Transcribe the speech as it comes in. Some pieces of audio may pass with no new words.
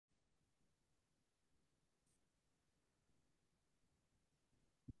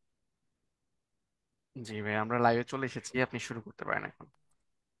জি ভাই, আমরা লাইভে চলে এসেছি, আপনি শুরু করতে পারেন এখন।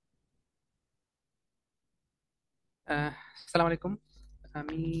 আহ, আসসালামু আলাইকুম।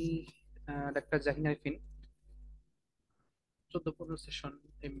 আমি doctor Jahin Arifin. 14-15 session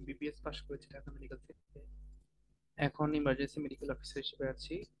MBBS পাশ করেছি ঢাকা মেডিকেল থেকে। এখন ইমার্জেন্সি মেডিকেল অফিসার হিসেবে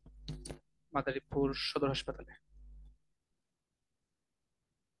আছি মাদারীপুর সদর হাসপাতালে।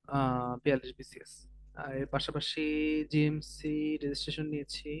 42 বিসিএস। আর এর পাশাপাশি জিএমসি রেজিস্ট্রেশন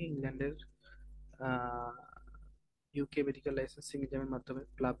নিয়েছি ইংল্যান্ডের ইউকে মেডিকেল লাইসেন্সিং এক্সামের মাধ্যমে,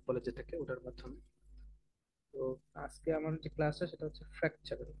 ক্লাব বলে যেটাকে, ওটার মাধ্যমে। তো আজকে আমার যে ক্লাসটা সেটা হচ্ছে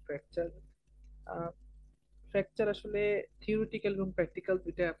ফ্র্যাকচার। ফ্র্যাকচার আসলে থিওরিটিক্যাল এবং প্র্যাকটিক্যাল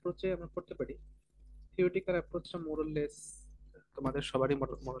দুইটা অ্যাপ্রোচে আমরা করতে পারি। থিওরিটিক্যাল অ্যাপ্রোচটা মোরলেস তোমাদের সবারই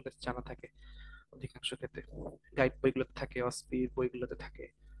মোরলেস জানা থাকে অধিকাংশ ক্ষেত্রে। গাইড বইগুলোতে থাকে, অস্পির বইগুলোতে থাকে।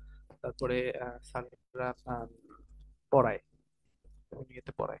 তারপরে স্যাররা পড়ায়,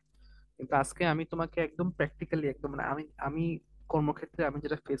 ইয়েতে পড়ায়। কিন্তু আজকে আমি তোমাকে একদম প্র্যাকটিক্যালি, একদম মানে আমি কর্মক্ষেত্রে আমি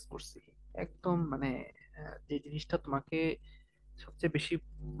যেটা ফেস করছি, একদম মানে যে জিনিসটা তোমাকে সবচেয়ে বেশি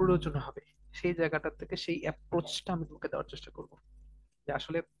প্রয়োজন হবে, সেই জায়গাটা থেকে সেই অ্যাপ্রোচটা আমি তোমাকে দেওয়ার চেষ্টা করবো। যে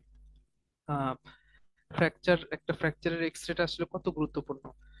আসলে একটা ফ্র্যাকচারের এক্সরেটা আসলে কত গুরুত্বপূর্ণ,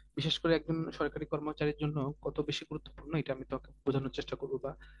 বিশেষ করে একজন সরকারি কর্মচারীর জন্য কত বেশি গুরুত্বপূর্ণ, এটা আমি তোকে বোঝানোর চেষ্টা করবো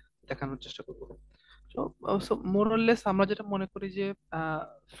বা দেখানোর চেষ্টা করবো। সো মোরলেস আমরা যেটা মনে করি যে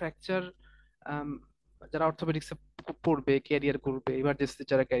ফ্র্যাকচার, যারা অর্থোপেডিক্সে পড়বে, ক্যারিয়ার করবে, ইমার্জেন্সি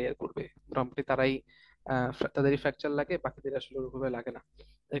যারা ক্যারিয়ার করবে, মোটামুটি তারাই তাদেরই ফ্র্যাকচার লাগে, বাকিদের আসলে ওইভাবে লাগে না,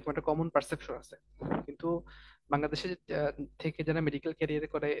 এরকম একটা কমন পারসেপশন আছে। কিন্তু বাংলাদেশে থেকে যারা মেডিকেল ক্যারিয়ারে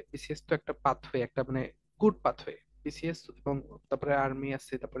করে, বিসিএস তো একটা পাথওয়ে, একটা মানে গুড পাথওয়ে। বিসিএস এবং তারপরে আর্মি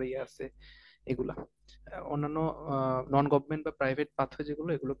আছে, তারপরে ইয়ে আছে, এগুলা অন্যান্য নন গভর্নমেন্ট বা প্রাইভেট পাথওয়ে যেগুলো,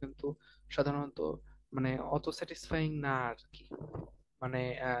 এগুলো কিন্তু সাধারণত মানে অত স্যাটিসফাইং না আর কি। মানে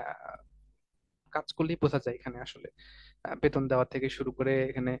কাজ করলেই বোঝা যায় এখানে আসলে বেতন দেওয়া থেকে শুরু করে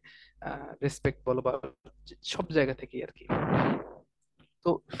এখানে রেসপেক্ট বলো বা সব জায়গা থেকেই আর কি। তো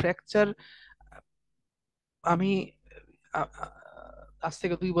ফ্র্যাকচার, আমি আ- আ- আজ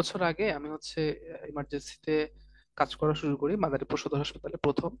থেকে 2 বছর আগে আমি হচ্ছে ইমার্জেন্সিতে কাজ করা শুরু করি মাদারীপুর সদর হাসপাতালে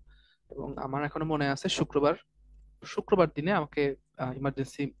প্রথম। এবং আমার এখনো মনে আছে, শুক্রবার শুক্রবার দিনে আমাকে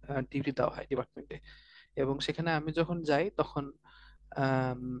ইমার্জেন্সি ডিউটি দেওয়া হয় ডিপার্টমেন্টে। এবং সেখানে আমি যখন যাই তখন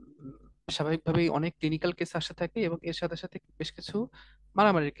আম, স্বাভাবিকভাবেই অনেক ক্লিনিক্যাল কেস আসতে থাকে, এবং এর সাথে সাথে বেশ কিছু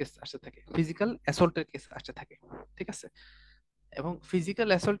মারামারির কেস আসতে থাকে, ফিজিক্যাল অ্যাসল্টের কেস আসতে থাকে। ঠিক আছে। এবং ফিজিক্যাল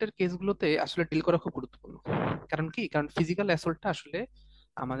অ্যাসল্টের কেসগুলোতে আসলে ডিল করা খুব গুরুত্বপূর্ণ। কারণ কি, কারণ ফিজিক্যাল অ্যাসল্টটা আসলে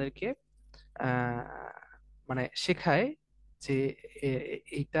আমাদেরকে আহ, মানে শেখায় যে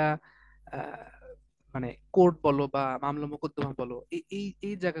এইটা আহ, মানে কোর্ট বলো বা মামলা মোকদ্দমা বলো, এই এই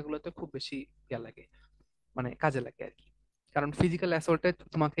এই জায়গাগুলোতে খুব বেশি ইয়া লাগে, মানে কাজে লাগে আর কি। কারণ ফিজিক্যাল অ্যাসল্টে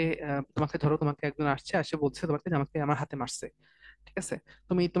তোমাকে তোমাকে ধরো, তোমাকে একজন আসছে, আসে বলছে তোমাকে যে আমাকে আমার হাতে মারছে। ঠিক আছে।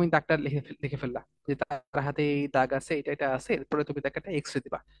 তুমি তুমি দাগটা লিখে ফেললা যে তার হাতে এই দাগ আছে, এটা এটা আছে, এরপরে তুমি তাকে একটা এক্সরে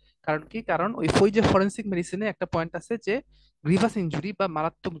দিবা। কারণ কি, কারণ ওই ওই যে ফরেনসিক মেডিসিনে একটা পয়েন্ট আছে যে গ্রিভাস ইনজুরি বা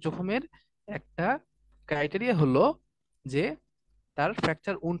মারাত্মক জখমের একটা ক্রাইটেরিয়া হলো যে তার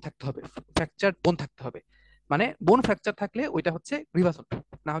ফ্র্যাকচার উন্ড থাকতে হবে, ফ্র্যাকচার বোন থাকতে হবে। মানে বোন ফ্র্যাকচার থাকলে ওইটা হচ্ছে গ্রিভাস উন্ড,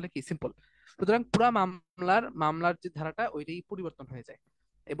 না হলে কি সিম্পল। সুতরাং পুরা মামলার যে ধারাটা ওইটাই পরিবর্তন হয়ে যায়।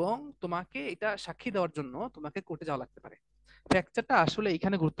 এবং তোমাকে এটা সাক্ষী দেওয়ার জন্য তোমাকে কোর্টে যাওয়া লাগতে পারে। ফ্র্যাকচারটা আসলে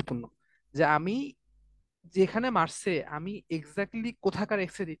এখানে গুরুত্বপূর্ণ, যে আমি যেখানে মারছে আমি এক্স্যাক্টলি কোথাকার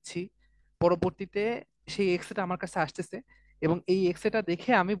এক্সরে দিচ্ছি, পরবর্তীতে সেই এক্সরেটা আমার কাছে আসতেছে, এবং এই এক্সরেটা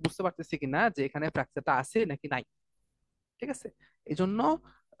দেখে আমি বুঝতে পারতেছি কিনা যে এখানে ফ্র্যাকচারটা আছে নাকি নাই। ঠিক আছে। এই জন্য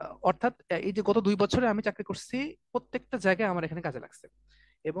অর্থাৎ এই যে গত 2 বছরে আমি চাকরি করছি, প্রত্যেকটা জায়গায় আমার এখানে কাজে লাগছে।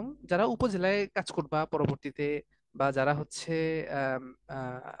 এবং যারা উপজেলায় কাজ করবা পরবর্তীতে, বা যারা হচ্ছে আম,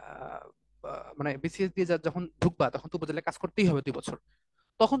 আহ, মানে বিসিএস দিয়ে যখন ঢুকবা, তখন তো উপজেলায় কাজ করতেই হবে 2 বছর।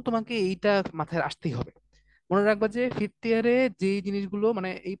 তখন তোমাকে এইটা মাথায় আসতেই হবে। মনে রাখবা যে ফিফথ ইয়ারে যে জিনিসগুলো, মানে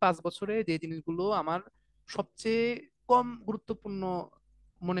এই 5 বছরে যে জিনিসগুলো আমার সবচেয়ে কম গুরুত্বপূর্ণ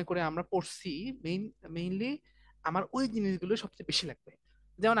মনে করে আমরা পড়ছি, মেইনলি আমার ওই জিনিসগুলো সবচেয়ে বেশি লাগবে।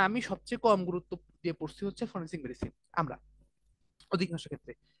 যেমন আমি সবচেয়ে কম গুরুত্ব দিয়ে পড়ছি হচ্ছে ফরেনসিক মেডিসিন, আমরা অধিকাংশ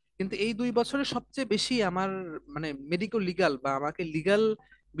ক্ষেত্রে। কিন্তু এই 2 বছরে সবচেয়ে বেশি আমার মানে মেডিকো লিগাল বা আমাকে লিগাল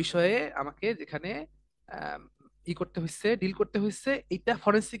বিষয়ে আমাকে যেখানে আম, ই করতে হয়েছে, ডিল করতে হয়েছে, এটা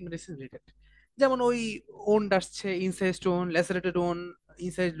ফরেনসিক মেডিসিন রিলেটেড। যেমন ওই ওন্ড আসছে, incised owned, ল্যাসারেটেড owned,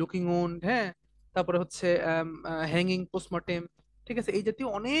 ইনসাইজ looking owned, হ্যাঁ, তারপরে হচ্ছে হ্যাঙ্গিং পোস্টমর্টেম। ঠিক আছে, এই জাতীয়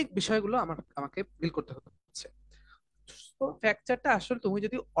অনেক বিষয়গুলো আমাকে ডিল করতে হচ্ছে। তো ফ্র্যাকচারটা আসলে তুমি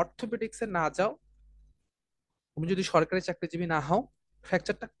যদি অর্থোপেডিক্সে না যাও, তুমি যদি সরকারি চাকরিজীবী না হও,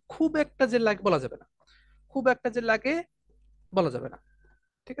 ফ্র্যাকচারটা খুব একটা যে লাগে বলা যাবে না, খুব একটা যে লাগে বলা যাবে না।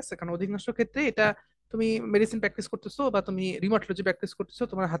 ঠিক আছে, কারণ অধিকাংশ ক্ষেত্রে এটা তুমি মেডিসিন প্র্যাকটিস করতেছো বা তুমি রিমোটোলজি প্র্যাকটিস করতেছো,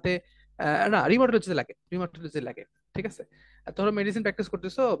 তোমার হাতে না রিমোটোলজিতে লাগে, রিমোটোলজি লাগে, ঠিক আছে। আর ধরো মেডিসিন প্র্যাকটিস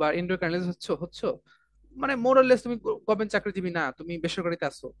করতেছো বা এন্ডোক্রাইনালিস্ট হচ্ছে হচ্ছে, মানে মোরলেস তুমি গভর্নমেন্ট চাকরিজীবী না, তুমি বেসরকারিতে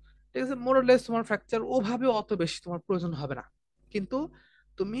আছো, ঠিক আছে, মোরলেস তোমার ফ্র্যাকচার ওভাবে অত বেশি তোমার প্রয়োজন হবে না। কিন্তু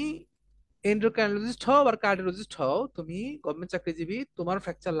তুমি এন্ডোক্রাইনোলজিস্ট হও আর কার্ডিওলজিস্ট হও, তুমি গভর্নমেন্ট চাকরিজীবী, তোমার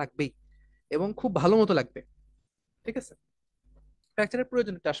ফ্র্যাকচার লাগবেই এবং খুব ভালো মতো লাগবে, ঠিক আছে। ফ্র্যাকচারের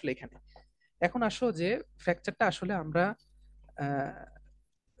প্রয়োজনটা আসলে এখানে। এখন আসো যে ফ্র্যাকচারটা আসলে আমরা আহ,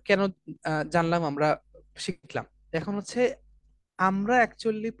 কেন জানলাম, আমরা শিখলাম। এখন হচ্ছে আমরা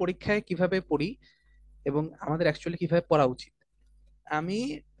অ্যাকচুয়ালি পরীক্ষায় কিভাবে পড়ি এবং আমাদের অ্যাকচুয়ালি কিভাবে পড়া উচিত। আমি,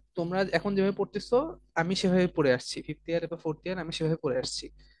 তোমরা এখন যেভাবে পড়তেছো আমি সেভাবে পড়ে আসছি, ফিফথ ইয়ার বা ফোর্থ ইয়ার আমি সেভাবে পড়ে আসছি।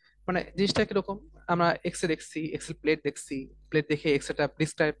 মানে জিনিসটা কিরকম, আমরা এক্সরে দেখছি, এক্সেল প্লেট দেখছি, প্লেট দেখে এক্সরেটা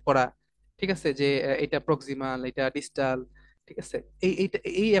প্রেসক্রাইব করা, ঠিক আছে, যে এটা প্রক্সিমাল, এটা ডিস্টাল, ঠিক আছে।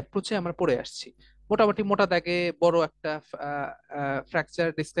 এই অ্যাপ্রোচে আমরা পড়ে আসছি। মোটামুটি মোটা দাগে বড় একটা ফ্র্যাকচার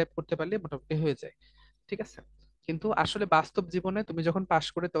ডিসক্রাইব করতে পারলে মোটামুটি হয়ে যায়, ঠিক আছে। কিন্তু আসলে বাস্তব জীবনে তুমি যখন পাশ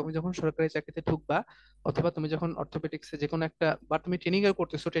করে, তুমি যখন সরকারি চাকরিতে ঢুকবা, অথবা তুমি যখন অর্থোপেডিক্সে যে কোনো একটা, বা তুমি ট্রেনিং এ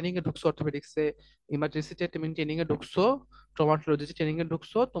করতেছো, ট্রেনিং এ ঢুকছো অর্থোপেডিক্সে, ইমার্জেন্সিতে তুমি ট্রেনিং এ ঢুকছো, ট্রমাটোলজিতে ট্রেনিং এ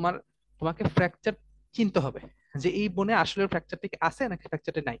ঢুকছো, তোমাকে ফ্র্যাকচার চিনতে হবে যে এই বনে আসলে ফ্র্যাকচারটা কি আছে নাকি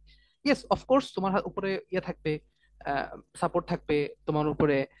ফ্র্যাকচারটা নাই। ইয়েস অফকোর্স তোমার উপরে ইয়ে থাকবে, সাপোর্ট থাকবে, তোমার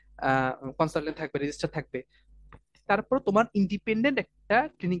উপরে কনসালটেন্ট থাকবে, রেজিস্টার থাকবে, তারপর তোমার ইন্ডিপেন্ডেন্ট একটা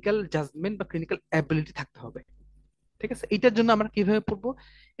ক্লিনিক্যাল জাজমেন্ট বা ক্লিনিক্যাল অ্যাবিলিটি থাকতে হবে, ঠিক আছে। এটার জন্য আমরা কিভাবে পড়বো,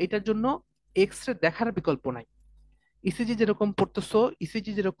 এটার জন্য এক্স রে দেখার বিকল্প নাই। ইসিজি যেরকম পড়তেছো,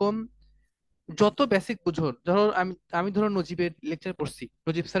 ইসিজি যেরকম যত বেসিক বুঝো, ধরো আমি আমি ধরো নজিবের লেকচার পড়ছি,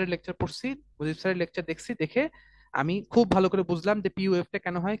 নজিব স্যারের লেকচার পড়ছি, নজিব স্যারের লেকচার দেখছি, দেখে আমি খুব ভালো করে বুঝলাম যে পিইউএফ টা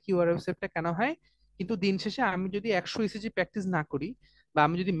কেন হয়, কিউআরএফ টা কেন হয়। কিন্তু দিন শেষে আমি যদি 100 ইসিজি প্র্যাকটিস না করি, বা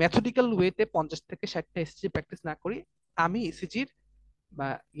আমি যদি মেথডিক্যাল ওয়েতে 50 থেকে 60টা ইসিজি প্র্যাকটিস না করি, আমি ইসিজির বা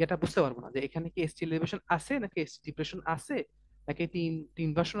ইয়েটা বুঝতে পারবো না যে এখানে কি এসটি এলিভেশন আছে নাকি এসটি ডিপ্রেশন আছে নাকি তিন তিন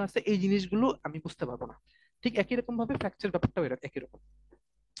ভার্সন আছে, এই জিনিসগুলো আমি বুঝতে পারবো না। ঠিক একই রকম ভাবে ফ্র্যাকচার ব্যাপারটাও একই রকম,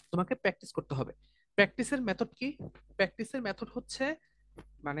 তোমাকে প্র্যাকটিস করতে হবে। প্র্যাকটিসের মেথড কি? প্র্যাকটিসের মেথড হচ্ছে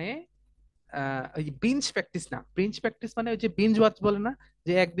মানে ওই বিঞ্জ প্র্যাকটিস না, বিঞ্জ প্র্যাকটিস মানে ওই যে বিঞ্জ ওয়াচ বলে না,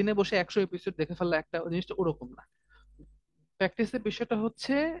 যে একদিনে বসে 100 এপিসোড দেখে ফেললা একটা, ওই জিনিসটা ওরকম না। প্র্যাকটিসের বিষয়টা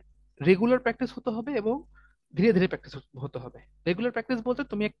হচ্ছে রেগুলার প্র্যাকটিস হতে হবে এবং ধীরে ধীরে প্র্যাকটিস হতে হবে। রেগুলার প্র্যাকটিস বলতে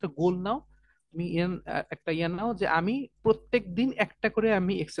তুমি একটা গোল নাও, তুমি একটা ইয়া নাও যে আমি প্রত্যেক দিন একটা করে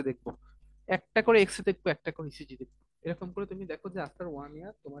আমি এক্সরে দেখবো, একটা করে এক্সরে দেখবো, একটা করে ইসিজি দেখবো। এরকম করে তুমি দেখো যে আফটার 1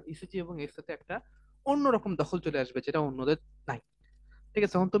 ইয়ার তোমার ইসিজি এবং এক্সরেতে একটা অন্যরকম দখল চলে আসবে যেটা অন্যদের নাই, ঠিক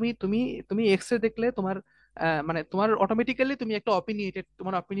আছে। এখন তুমি তুমি তুমি এক্সরে দেখলে তোমার মানে তোমার অটোমেটিক্যালি তুমি একটা অপিনিয়নের,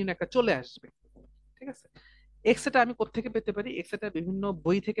 তোমার অপিনিয়ন একটা চলে আসবে, ঠিক আছে। এক্সেটা আমি কোত্থেকে পেতে পারি? এক্সেটা বিভিন্ন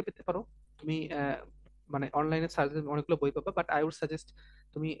বই থেকে পেতে পারো। তুমি মানে অনলাইনে সার্চ অনেকগুলো বই পাবা, বাট আই উড সাজেস্ট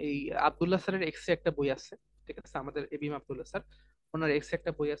তুমি এই আব্দুল্লাহ স্যারের এক্সে একটা বই আছে, ঠিক আছে, আমাদের এবিএম আব্দুল্লাহ স্যার, ওনার এক্সে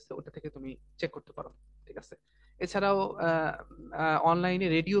একটা বই আছে, ওটা থেকে তুমি চেক করতে পারো, ঠিক আছে। এছাড়াও অনলাইনে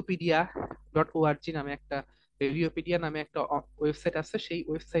রেডিওপিডিয়া.org নামে একটা, রেডিওপিডিয়া নামে একটা ওয়েবসাইট আছে, সেই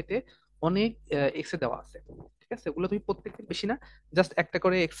ওয়েবসাইটে অনেক এক্সে দেওয়া আছে, ঠিক আছে। ওগুলো তুমি প্রত্যেকদিন, বেশি না, জাস্ট একটা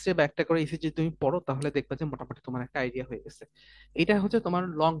করে এক্সরে বা একটা করে ইসিজি তুমি পড়ো, তাহলে দেখবে যে মোটামুটি তোমার একটা আইডিয়া হয়ে গেছে। এটা হচ্ছে তোমার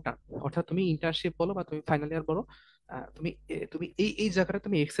লং টার্ম, অর্থাৎ তুমি ইন্টার্নশিপ বলো বা তুমি ফাইনাল ইয়ার বলো, তুমি এই এই জায়গাটা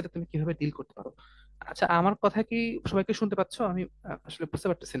তুমি এক্সরে তুমি কিভাবে ডিল করতে পারো। আচ্ছা, আমার কথা কি সবাইকে শুনতে পাচ্ছ? আমি আসলে বুঝতে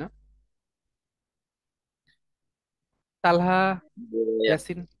পারতেছি না। তালহা,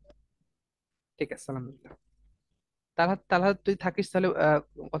 ইয়াসিন, ঠিক আছে, আলহামদুলিল্লাহ। তালহা, তালহা তুই থাকিস তাহলে,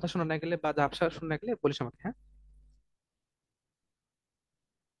 কথা শোনা না গেলে বা ঝাপসা শোনা না গেলে বলিস আমাকে, হ্যাঁ?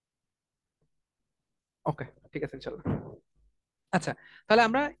 ওকে, ঠিক আছে, ইনশাল্লাহ। আচ্ছা, তাহলে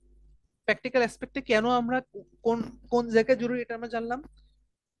আমরা প্র্যাকটিক্যাল অ্যাসপেক্টে কেন আমরা কোন কোন জায়গায় জরুরি এটা আমরা জানলাম,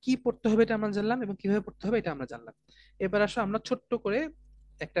 কি পড়তে হবে এটা আমরা জানলাম, এবং কিভাবে পড়তে হবে এটা আমরা জানলাম। এবার আসো আমরা ছোট্ট করে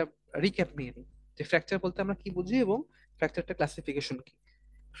একটা রিক্যাপ নিয়ে নিই যে ফ্র্যাকচার বলতে আমরা কি বুঝি এবং ফ্র্যাকচারটা ক্লাসিফিকেশন কি।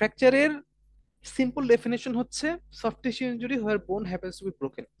 ফ্র্যাকচারের সিম্পল ডেফিনেশন হচ্ছে সফট টিস্যু ইনজুরি হোয়ার বোন হ্যাপেন্স টু বি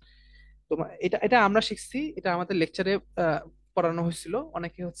ব্রোকেন। তোমার এটা এটা আমরা শিখছি, এটা আমাদের লেকচারে পড়ানো হয়েছিল।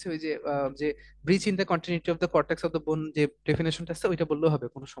 অনেকে হচ্ছে ওই যে যে ব্রিচ in the continuity of the cortex of the bone যে ডেফিনেশনটা আছে ওইটা বললেও হবে,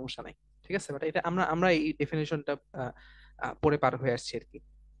 কোনো সমস্যা নাই, ঠিক আছে। বাট এটা আমরা আমরা এই ডেফিনেশনটা পড়ে পার হয়ে আসছি আর কি।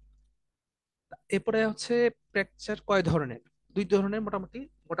 এরপরে হচ্ছে ফ্র্যাকচার কয় ধরনের? দুই ধরনের মোটামুটি,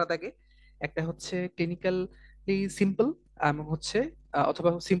 মোটা দাগে। একটা হচ্ছে ক্লিনিক্যালি সিম্পল, এবং হচ্ছে অথবা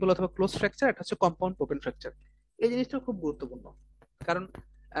সিম্পল অথবা ক্লোজ ফ্র্যাকচার, একটা হচ্ছে কম্পাউন্ড ওপেন ফ্র্যাকচার। এই জিনিসটা খুব গুরুত্বপূর্ণ, কারণ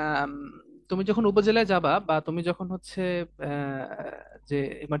আম, তুমি যখন উপজেলায় যাবা বা তুমি যখন হচ্ছে যে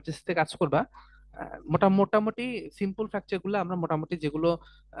ইমার্জেন্সিতে কাজ করবা, মোটামুটি সিম্পল ফ্র্যাকচার গুলো আমরা মোটামুটি যেগুলো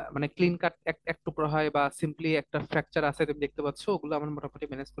মানে ক্লিন কাট এক এক টুকরো হয় বা সিম্পলি একটা ফ্র্যাকচার আছে তুমি দেখতে পাচ্ছ, ওগুলো আমরা মোটামুটি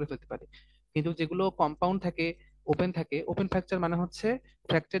ম্যানেজ করে ফেলতে পারি। কিন্তু যেগুলো কম্পাউন্ড থাকে, ওপেন থাকে, ওপেন ফ্র্যাকচার মানে হচ্ছে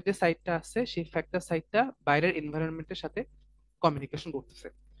ফ্র্যাকচার যে সাইডটা আছে সেই ফ্র্যাকচার সাইডটা বাইরের এনভায়রনমেন্টের সাথে কমিউনিকেশন করতেছে।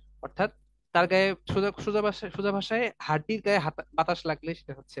 অর্থাৎ তার গায়ে সোজা সোজা ভাষায় হাড্ডির গায়ে বাতাস লাগলে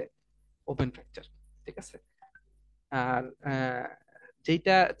সেটা হচ্ছে ওপেন ফ্র্যাকচার। ঠিক আছে। আর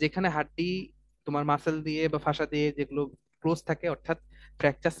যেটা যেখানে হাড্ডি তোমার মাসেল দিয়ে বা ফাসা দিয়ে যেগুলো ক্লোজ থাকে, অর্থাৎ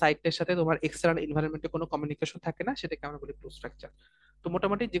ফ্র্যাকচার সাইটের সাথে তোমার এক্সটার্নাল এনভায়রনমেন্টে কোনো কমিউনিকেশন থাকে না, সেটাকে আমরা বলি ক্লোজ ফ্র্যাকচার। তো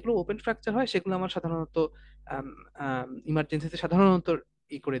মোটামুটি যেগুলো ওপেন ফ্র্যাকচার হয় সেগুলো আমার সাধারণত ইমার্জেন্সিতে সাধারণত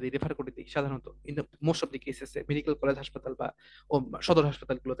করে দিই, রেফার করে দিই সাধারণত in most of the cases medical college হাসপাতাল বা সদর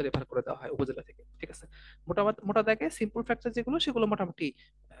হাসপাতালগুলোতে রেফার করে দেওয়া হয় উপজেলা থেকে। ঠিক আছে। মোটামুটি মোটা দাগে সিম্পল ফ্র্যাকচার যেগুলো সেগুলো মোটামুটি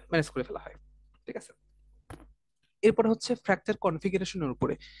ম্যানেজ করে ফেলা হয়। ঠিক আছে। এরপর হচ্ছে ফ্র্যাকচার কনফিগারেশনের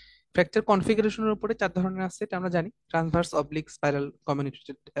উপরে। ফ্র্যাকচার কনফিগারেশনের উপরে চার ধরনের আছে, এটা আমরা জানি: ট্রান্সভার্স, অবলিক, স্পাইরাল,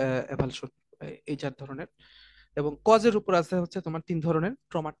 কমিউনিকেটেড, এভালশন। এই চার ধরনের। এবং কজের উপর আছে হচ্ছে তোমার তিন ধরনের: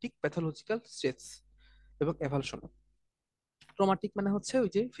 ট্রমাটিক, প্যাথোলজিক্যাল, স্ট্রেস এবং এভালশন। ট্রমাটিক মানে হচ্ছে ওই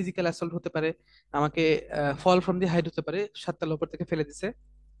যে ফিজিক্যাল অ্যাসল্ট হতে পারে, আমাকে ফল ফ্রম দি হাইট হতে পারে, সাততলা উপর থেকে ফেলে দিছে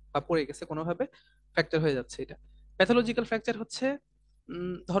বা পড়ে গেছে কোনোভাবে, ফ্র্যাকচার হয়ে যাচ্ছে এটা। প্যাথোলজিক্যাল ফ্র্যাকচার হচ্ছে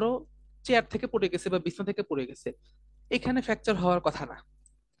ধরো চেয়ার থেকে পড়ে গেছে বা বিছনা থেকে পড়ে গেছে, এখানে ফ্র্যাকচার হওয়ার কথা না।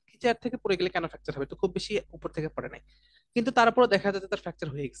 চেয়ার থেকে পড়ে গেলে কেন ফ্র্যাকচার হবে, তো খুব বেশি উপর থেকে পড়ে নাই, কিন্তু তারপরে দেখা যাচ্ছে তার ফ্র্যাকচার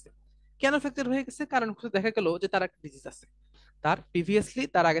হয়ে গেছে। কেন ফ্র্যাকচার হয়ে গেছে, কারণ হচ্ছে দেখা গেল যে তার একটা ডিজিজ আছে, তার প্রিভিয়াসলি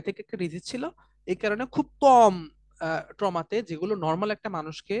তার আগে থেকে একটা ডিজিজ ছিল। এই কারণে খুব কম ট্রমাতে, যেগুলো নর্মাল একটা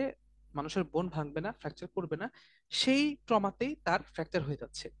মানুষকে, মানুষের বোন ভাঙবে না, ফ্র্যাকচার করবে না, সেই ট্রমাতেই তার ফ্র্যাকচার হয়ে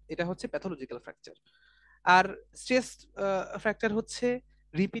যাচ্ছে। এটা হচ্ছে প্যাথোলজিক্যাল ফ্র্যাকচার। আর স্ট্রেস ফ্র্যাকচার হচ্ছে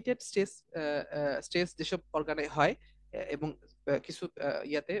রিপিটেড স্ট্রেস, স্ট্রেস যেসব অর্গানে হয় এবং কিছু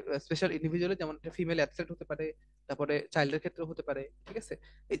ইয়াতে স্পেশাল ইন্ডিভিজুয়াল, যেমন ফিমেল অ্যাথলেট হতে পারে, তারপরে চাইল্ডের ক্ষেত্রেও হতে পারে। ঠিক আছে।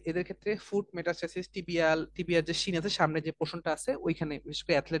 এদের ক্ষেত্রে ফুট মেটাস্টাসিস, টিবিয়ার যে শিন আছে সামনে যে পোর্শনটা আছে ওইখানে, বিশেষ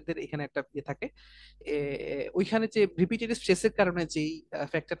করে অ্যাথলেটদের এখানে একটা ইয়ে থাকে। ওইখানে যে রিপিটেড স্ট্রেসের কারণে যেই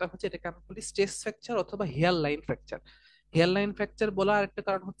ফ্র্যাকচারটা হচ্ছে, এটাকে আমরা বলি স্ট্রেস ফ্র্যাকচার অথবা hair line fracture. Hair line fracture বলা আরেকটা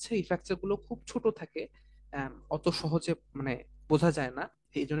কারণ হচ্ছে এই ফ্র্যাকচার গুলো খুব ছোট থাকে, অত সহজে মানে বোঝা যায় না,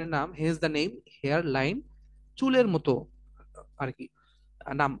 এই জন্য নাম has the name hair line, চুলের মতো আর কি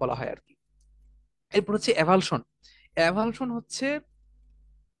নাম বলা হয় আর কি। এরপর হচ্ছে এভালশন। এভালশন হচ্ছে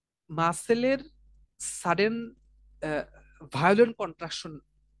মাসেলের সাডেন ভায়োলেন্ট কন্ট্রাকশন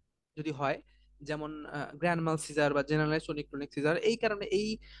যদি হয়, যেমন গ্র্যান্ড মাল সিজার বা জেনারেলাইজড টনিক ক্লনিক সিজার, এই কারণে এই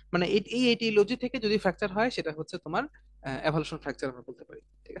মানে এই এটিওলজি থেকে যদি ফ্র্যাকচার হয় সেটা হচ্ছে তোমার এভালুশন ফ্র্যাকচার আমরা বলতে পারি।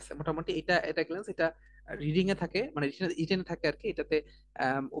 ঠিক আছে। মোটামুটি এটা গ্ল্যান্স, এটা রিডিং এ থাকে, মানে রিটেনে থাকে আর কি। এটাতে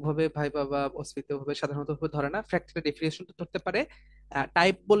ওভাবে ভাইবা বা অস্মিতে ওভাবে সাধারণত ভাবে ধরে না, ফ্র্যাকচারের ডেফিনেশন তো ধরতে পারে।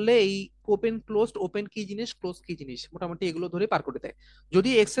 টাইপ বললে এই ওপেন ক্লোজড, ওপেন কি জিনিস, ক্লোজ কি জিনিস, মোটামুটি এগুলো ধরে পার করে দেয়। যদি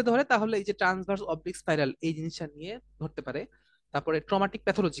এক্সরে ধরে তাহলে এই যে ট্রান্সভার্স, অবলিক, স্পাইরাল এই জিনিসটা নিয়ে ধরতে পারে। তারপরে ট্রমাটিক,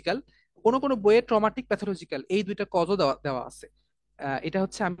 প্যাথোলজিক্যাল, কোন কোন বইয়ে ট্রমাটিক প্যাথোলজিক্যাল এই দুইটা কজও দেওয়া দেওয়া আছে। এটা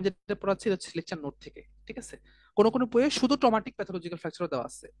হচ্ছে আমি যেটা পড়াচ্ছি এটা হচ্ছে লেকচার নোট থেকে। ঠিক আছে। কোন কোন বইয়ে শুধু ট্রমাটিক প্যাথোলজিক্যাল ফ্র্যাকচারও দেওয়া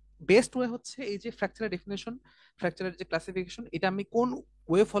আছে। বেস্ট ওয়ে হচ্ছে এই যে ফ্র্যাকচারের ডেফিনেশন, ফ্র্যাকচারের যে ক্লাসিফিকেশন, এটা আমি কোন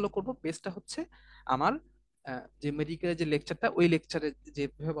ওয়ে ফলো করব, বেস্টটা হচ্ছে আমার যে মেডিকেলের যে লেকচারটা, ওই লেকচারে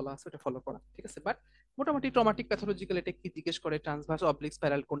যেভাবে বলা আছে ওটা ফলো করা। ঠিক আছে। বাট মোটামুটি ট্রমাটিক প্যাথোলজিক্যাল এটা কি জিজ্ঞেস করে, ট্রান্সভার্স, অবলিক,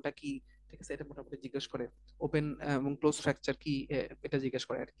 স্পাইরাল কোনটা কি, ঠিক আছে, এটা মোটামুটি জিজ্ঞেস করে। ওপেন এবং ক্লোজ ফ্র্যাকচার কি, এটা জিজ্ঞেস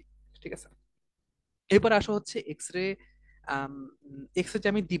করে আর কি। ঠিক আছে। এরপর আসা হচ্ছে এক্স রে। এক্স রে যে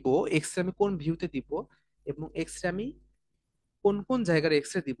আমি দিব, এক্স রে আমি কোন ভিউতে দিব, এবং এক্স রে আমি কোন কোন জায়গার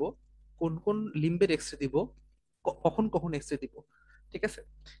এক্স রে দিব, কোন কোন লিম্বের এক্স রে দিব, কখন কখন এক্স রে দিব। ঠিক আছে।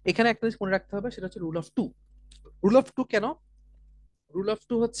 এখানে একটা জিনিস মনে রাখতে হবে, সেটা হচ্ছে rule of two. Rule of two কেন? রুল অফ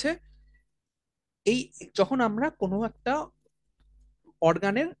টু হচ্ছে এই, যখন আমরা কোনো একটা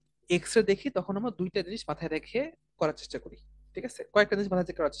অর্গানের এক্স রে দেখি তখন আমরা দুইটা জিনিস মাথায় রেখে করার চেষ্টা করি। ঠিক আছে। কয়েকটা জিনিস মাথায়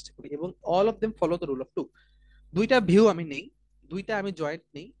রেখে করার চেষ্টা করি এবং all of them follow the rule of two. দুইটা ভিউ আমি নেই, দুইটা আমি জয়েন্ট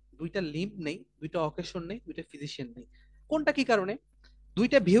নেই, দুইটা লিম্ব নেই, দুইটা অকেশন নেই, দুইটা ফিজিশিয়ান নেই। কোনটা কি কারণে?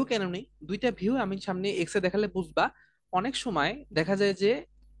 দুইটা ভিউ কেন নেই? দুইটা ভিউ আমি সামনে এক্সরে দেখালে বুঝবা। অনেক সময় দেখা যায় যে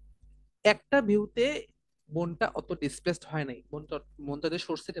একটা ভিউতে বোনটা অত ডিসপ্লেসড হয় নাই, বোনটা যে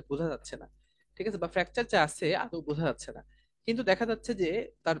সরছে এটা বোঝা যাচ্ছে না। ঠিক আছে। বা ফ্র্যাকচার যে আছে আদৌ বোঝা যাচ্ছে না। কিন্তু দেখা যাচ্ছে যে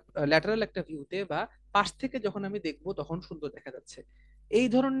তার ল্যাটারাল একটা ভিউতে বা পাশ থেকে যখন আমি দেখবো তখন সুন্দর দেখা যাচ্ছে। এই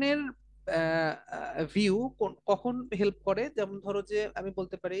ধরনের ভিউ কখন হেল্প করে, যেমন ধরো যে আমি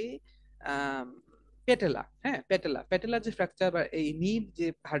বলতে পারি আহ পেটেলা, হ্যাঁ পেটেলা, পেটেলা যে ফ্র্যাকচার বা এই নির যে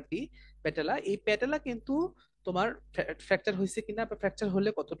হাড্ডি পেটেলা, এই পেটেলা কিন্তু তোমার ফ্র্যাকচার হয়েছে কিনা বা ফ্র্যাকচার হলে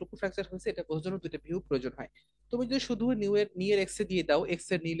কতটুকু ফ্র্যাকচার হয়েছে এটা বোঝার জন্য দুইটা ভিউ প্রয়োজন হয়। তুমি যদি শুধু নিউ এর এক্স এ দিয়ে দাও, এক্স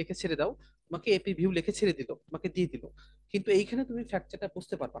এর নি লিখে ছেড়ে দাও, তোমাকে এপি ভিউ লিখে ছেড়ে দিল, তোমাকে দিয়ে দিল, কিন্তু এইখানে তুমি ফ্র্যাকচারটা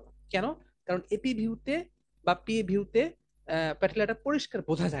বুঝতে পারবা না। কেন? কারণ এপি ভিউতে বা পি ভিউতে প্যাটেলাটা পরিষ্কার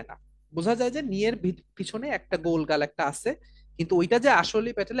বোঝা যায় না। বোঝা যায় যে নিয়ের পিছনে একটা গোল গাল একটা আছে, কিন্তু ওইটা যে আসলে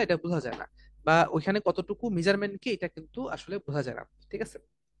প্যাটেলা এটা বোঝা যায় না, বা ওইখানে কতটুকু মেজারমেন্ট কি এটা কিন্তু আসলে বোঝা যায় না। ঠিক আছে?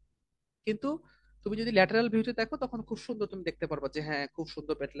 কিন্তু তুমি যদি ল্যাটারাল ভিউতে দেখো তখন খুব সুন্দর তুমি দেখতে পারবা যে হ্যাঁ খুব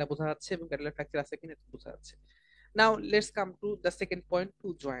সুন্দর প্যাটেলা বোঝা যাচ্ছে এবং প্যাটেলার ফ্র্যাকচার আছে কিনা এটা বোঝা যাচ্ছে। Now let's come to the second point, two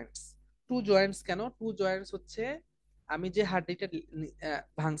Joints. Two Joints কেন? টু জয়েন্টস হচ্ছে আমি যে হাড্ডিটা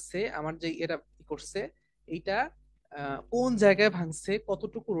ভাঙছে, আমার যে এটা কি করছে, এইটা কোন জায়গায় ভাঙছে,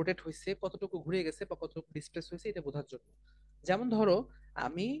 কতটুকু রোটেট হয়েছে, কতটুকু ঘুরে গেছে বা কতটুকু ডিসপ্লেস হয়েছে এটা বোঝার জন্য। যেমন ধরো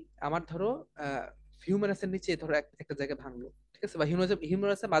আমি আমার ধরো হিউমেরাসের নিচে ধরো একটা জায়গায় ভাঙলো, ঠিক আছে, বা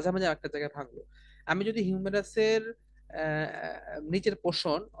হিউমেরাসের মাঝামাঝি একটা জায়গায় ভাঙলো। আমি যদি হিউমেরাসের নিচের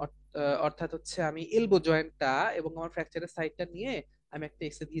পোর্শন অর্থাৎ হচ্ছে আমি এলবো জয়েন্টটা এবং আমার ফ্র্যাকচারের সাইডটা নিয়ে আমি একটা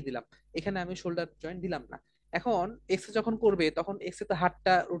এক্সরে দিয়ে দিলাম, এখানে আমি শোল্ডার জয়েন্ট দিলাম না। এখন এক্সরে যখন করবে তখন এক্সরে তো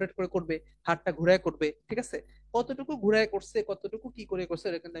হাতটা রোটেট করে করবে, হাতটা ঘুরায় করবে, ঠিক আছে? কতটুকু ঘুরায় করছে, কতটুকু কি করে করছে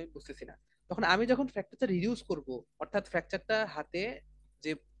এটা কিন্তু আমি বুঝতেছি না। তখন আমি যখন ফ্র্যাকচারটা রিডিউস করব, অর্থাৎ ফ্র্যাকচারটা হাতে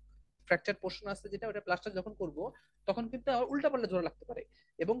যে ফ্র্যাকচার পোর্শন আছে যেটা ওটা প্লাস্টার যখন করব, তখন কিন্তু আবার উল্টাপাল্টা জোড়া লাগতে পারে।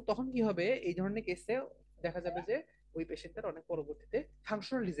 এবং তখন কি হবে, এই ধরনের কেসে দেখা যাবে যে ওই পেশেন্টের অনেক পরবর্তীতে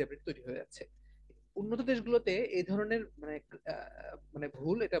ফাংশনাল ডিসএবিলিটি তৈরি হয়ে যাচ্ছে। উন্নত দেশগুলোতে এই ধরনের মানে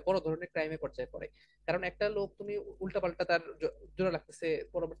ভুল এটা বড় ধরনের ক্রাইমে পর্যায়ে পড়ে। কারণ একটা লোক তুমি উল্টাপাল্টা তার জোড়া লাগতেছে,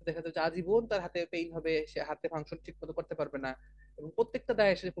 পরবর্তী দেখা যাবে যে আজীবন তার হাতে পেইন হবে, সে হাতে ফাংশন ঠিক মতো করতে পারবে না, এবং প্রত্যেকটা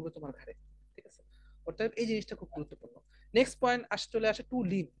দায় এসে পড়বে তোমার ঘাড়ে। ঠিক আছে? অর্থাৎ এই জিনিসটা খুব গুরুত্বপূর্ণ। নেক্সট পয়েন্ট চলে আসে টু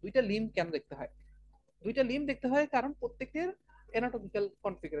লিম। দুইটা লিম কেন দেখতে হয়? দুইটা লিম দেখতে হয় কারণ প্রত্যেকের অ্যানাটমিক্যাল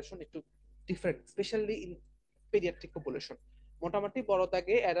কনফিগারেশন একটু different, specially in paediatric population. মোটামুটি বড়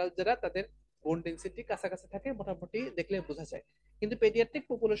দাগে অ্যাডাল্ট যারা তাদের বোন ডেন্সিটি কাছাকাছি থাকে মোটামুটি দেখলে বোঝা যায়। কিন্তু পেডিয়াট্রিক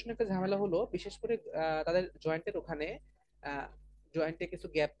পপুলেশনের একটা ঝামেলা হলো বিশেষ করে তাদের জয়েন্টের ওখানে জয়েন্টে কিছু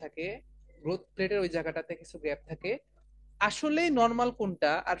গ্যাপ থাকে, গ্রোথ প্লেটের ওই জায়গাটাতে কিছু গ্যাপ থাকে। আসলে নর্মাল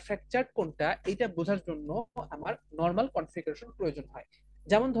কোনটা আর ফ্র্যাকচার কোনটা এইটা বোঝার জন্য আমার নর্মাল কনফিগারেশন প্রয়োজন হয়।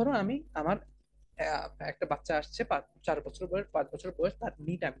 যেমন ধরো আমি আমার একটা বাচ্চা আসছে 4 বছর বয়স, 5 বছর বয়স, তার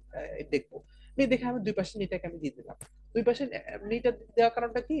নিট আমি দেখবো। নিয়ে দেখে আমি দুই পাশে নিটাকে আমি দিয়ে দিলাম। দুই পাশে নিটা দেওয়ার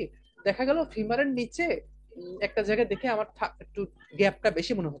কারণটা কি? দেখা গেল ফিমারের নিচে একটা জায়গায় দেখে আমার একটু গ্যাপটা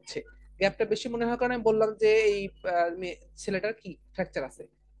বেশি মনে হচ্ছে। গ্যাপটা বেশি মনে হওয়ার কারণে আমি বললাম যে এই ছেলেটার কি ফ্র্যাকচার আছে।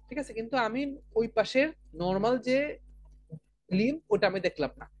 ঠিক আছে, কিন্তু আমি ওই পাশের নর্মাল যে লিম ওটা আমি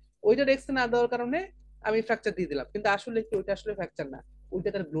দেখলাম না। ওইটা রেক্স না দেওয়ার কারণে আমি ফ্র্যাকচার দিয়ে দিলাম, কিন্তু আসলে কি ওইটা আসলে ফ্র্যাকচার না, ওইটা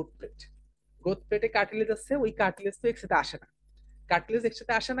তার গ্রোথ প্লেট। গ্রোথ প্লেটে কার্টিলেজ আছে, ওই কার্টিলেজ তো একসাথে আসে না। কার্টিলেজ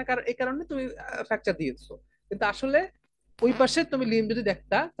একসাথে আসে না কারণ এই কারণে তুমি ফ্র্যাকচার দিয়ে দিচ্ছ। কিন্তু আসলে ওই পাশে তুমি লিম যদি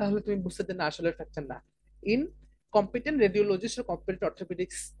দেখতা তাহলে তুমি বুঝতে না আসলে ফ্র্যাকচার না। In competent radiologist O competent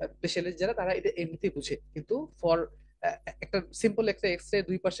orthopaedics specialist যারা তারা এটা এমনিতেই বুঝে, কিন্তু ফর একটা সিম্পল একটা এক্স রে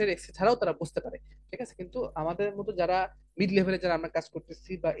দুই পাশের এক্স রে ছাড়াও তারা বুঝতে পারে। ঠিক আছে, কিন্তু আমাদের মতো যারা মিড লেভেলে যারা আমরা কাজ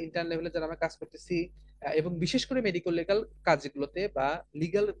করতেছি বা ইন্টার্ন লেভেলে যারা আমরা কাজ করতেছি, এবং বিশেষ করে মেডিকেল লিগাল কাজগুলোতে বা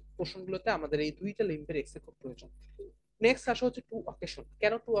লিগাল পোর্শনগুলোতে আমাদের এই দুইটা লিম্বের এক্স রে খুব প্রয়োজন। নেক্সট আসা হচ্ছে টু অকেশন।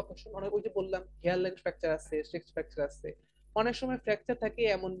 কেন টু অকেশন? অনেক ওই যে বললাম হেয়ার লাইন ফ্র্যাকচার আছে, স্ট্রেক্স ফ্র্যাকচার আছে। অনেক সময় ফ্র্যাকচার থাকে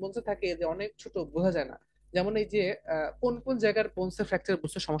এমন বোনসে থাকে যে অনেক ছোট, বোঝা যায় না। যেমন এই যে কোন কোন জায়গার বোনসে ফ্র্যাকচার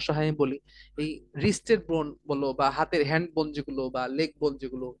বুঝতে সমস্যা হয় আমি বলি। এই রিস্টের বোন বলো বা হাতের হ্যান্ড বোন যেগুলো বা লেগ বোন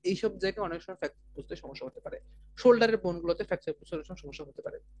যেগুলো, এইসব জায়গায় অনেক সময় ফ্র্যাকচার বুঝতে সমস্যা হতে পারে। শোল্ডারের বোন গুলোতে ফ্র্যাকচার বুঝতে অনেক সময় সমস্যা হতে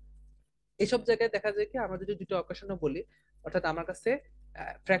পারে। এইসব জায়গায় দেখা যায় কি আমরা যদি দুটো অকেশনে বলি, অর্থাৎ আমার কাছে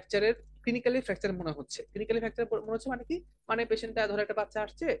ফ্র্যাকচারের ক্লিনিক্যালি ফ্র্যাকচার মনে হচ্ছে, ক্লিনিক্যালি ফ্র্যাকচার মনে হচ্ছে মানে কি? মানে পেশেন্টটা ধরো একটা বাচ্চা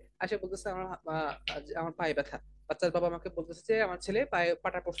আসছে, আসে বলতেছে আমার আমার পায়ে ব্যথা। বাচ্চার বাবা আমাকে বলতেছে যে আমার ছেলে পায়ে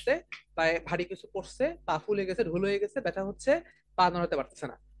পাটা পড়ছে, পায়ে ভারী কিছু পড়ছে, পা ফুলে গেছে, ঢোল হয়ে গেছে, ব্যথা হচ্ছে, পা নড়াতে পারতেছে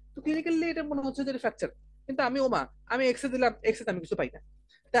না। তো ক্লিনিক্যালি এটা মনে হচ্ছে যে ফ্র্যাকচার। কিন্তু আমি ওমা, আমি এক্সরে দিলাম, এক্সরে আমি কিছু পাই না।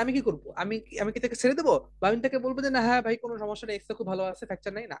 তা আমি কি করবো? আমি কি তাকে ছেড়ে দেবো, বা আমি তাকে বলবো যে না হ্যাঁ ভাই কোনো সমস্যা নেই, এক্সরে খুব ভালো আছে,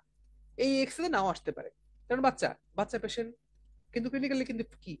 ফ্র্যাকচার নাই? না, এই এক্সরে নাও আসতে পারে। কারণ বাচ্চা বাচ্চা পেশেন্ট, কিন্তু ক্লিনিক্যালি কিন্তু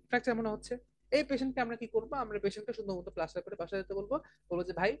কি ফ্র্যাকচার মনে হচ্ছে। এই পেশেন্টকে আমরা কি করবো? আমরা পেশেন্টকে সুন্দর মতো প্লাস্টার করে বাসায় যেতে বলবো। বলবো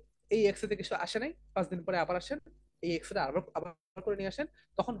যে ভাই এই এক্সরে কিছু আসে নাই, 5 দিন পরে আবার আসেন, এই এক্সরে আবার আবার করে নিয়ে আসেন।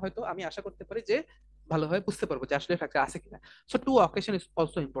 তখন হয়তো আমি আশা করতে পারি যে ভালোভাবে বুঝতে পারবো যে আসলে ফ্র্যাকচার আছে কিনা। So two occasion is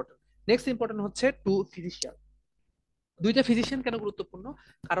also important. Next important হচ্ছে টু ফিজিশিয়ান। দুইটা ফিজিশিয়ান কেন গুরুত্বপূর্ণ?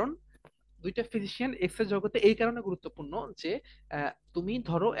 কারণ দুইটা ফিজিশিয়ান এক্স রে জগতে এই কারণে গুরুত্বপূর্ণ যে তুমি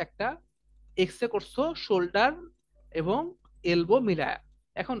ধরো একটা এক্স রে করছো শোল্ডার এবং এলবো মিলায়া।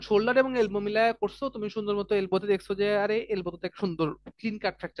 এখন শোল্ডার এবং এলবো মিলায়া করছো, তুমি সুন্দর মতো এলবোতে দেখছো যে আরে এলবোতে একটা সুন্দর ক্লিন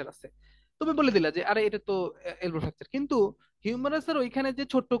কাট ফ্র্যাকচার আছে। তুমি বলে দিলা যে আরে এটা তো এলবো ফ্র্যাকচার, কিন্তু হিউমারাসের ওইখানে যে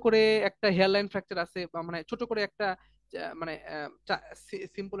ছোট্ট করে একটা হেয়ারলাইন ফ্র্যাকচার আছে, বা মানে ছোট করে একটা মানে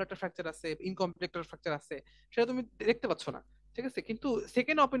সিম্পল একটা ফ্র্যাকচার আছে, ইনকমপ্লিট একটা ফ্র্যাকচার আছে, সেটা তুমি দেখতে পাচ্ছ না। ঠিক আছে, কিন্তু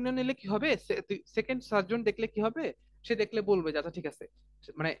সেকেন্ড অপিনিয়ন নিলে কি হবে, সেকেন্ড সার্জন দেখলে কি হবে, সে দেখলে বলবে যে আচ্ছা ঠিক আছে,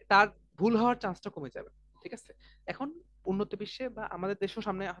 মানে তার ভুল হওয়ার চান্সটা কমে যাবে। ঠিক আছে। এখন উন্নত বিশ্বে বা আমাদের দেশেও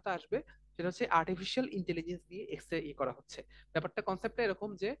সামনে হয়তো আসবে, সেটা হচ্ছে আর্টিফিশিয়াল ইন্টেলিজেন্স দিয়ে এক্স রে করা হচ্ছে। ব্যাপারটা কনসেপ্টটা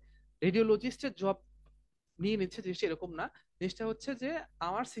এরকম যে রেডিওলজিস্টের জব নিয়ে নিচ্ছে, জিনিসটা এরকম না। জিনিসটা হচ্ছে যে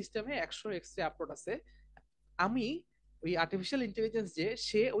আমার সিস্টেমে 100 এক্স রে আপলোড আছে, আমি ওই আর্টিফিশিয়াল ইন্টেলিজেন্স যে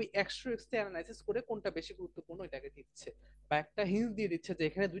সে ওই 100 এক্স রে অ্যানালাইসিস করে কোনটা বেশি গুরুত্বপূর্ণ এটাকে দিচ্ছে, বা একটা হিন্ট দিয়ে দিচ্ছে যে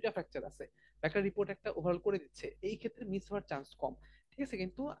এখানে দুইটা ফ্র্যাকচার আছে, বা একটা রিপোর্ট একটা ওভারঅল করে দিচ্ছে, এই ক্ষেত্রে মিস হওয়ার চান্স কম। ঠিক আছে,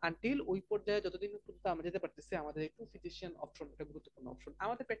 কিন্তু আনটিল ওই পর্যায়ে যতদিন পর্যন্ত আমরা যেতে পারতেছি, আমাদের টু ফিজিশিয়ান অপশন একটা গুরুত্বপূর্ণ অপশন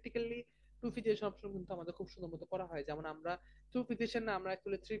আমাদের প্র্যাকটিক্যালি। টু ফিজিশিয়ান অপশন কিন্তু আমাদের খুব সুন্দর মতো করা হয়, যেমন আমরা টু ফিজিশিয়ান না, আমরা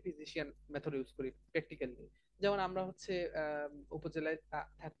actually three physician method use করি প্র্যাকটিক্যালি। যেমন আমরা হচ্ছে উপজেলায়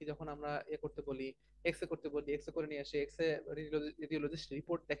থাকি, যখন আমরা করতে বলি, এক্সরে করতে বলি, এক্সরে করে নিয়ে আসে, এক্সরে রেডিওলজিস্ট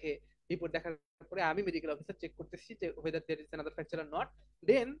রিপোর্ট দেখে, রিপোর্ট দেখার পরে আমি মেডিকেল অফিসার চেক করতেছি যে whether there is another fracture or not.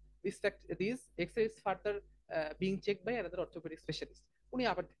 Then this X-ray is further being checked by another orthopedic specialist. উনি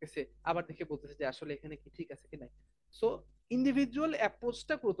আবার দেখতেছে, আবার দেখে বলতেছে যে আসলে এখানে কি ঠিক আছে কি নাই। সো ইন্ডিভিজুয়াল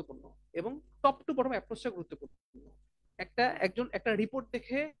অ্যাপ্রোচটা গুরুত্বপূর্ণ, এবং টপ টু বটম অ্যাপ্রোচটা গুরুত্বপূর্ণ। একজন একটা রিপোর্ট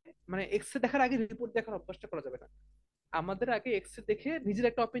দেখে, মানে এক্সরে দেখার আগে রিপোর্ট দেখার অভ্যাসটা করা যাবে না। আমাদের আগে এক্সরে দেখে নিজের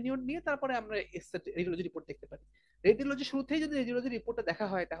একটা অপিনিয়ন নিয়ে তারপরে আমরা রেডিওলজি রিপোর্ট দেখতে পারি। রেডিওলজি শুরুতেই যদি রেডিওলজি রিপোর্টটা দেখা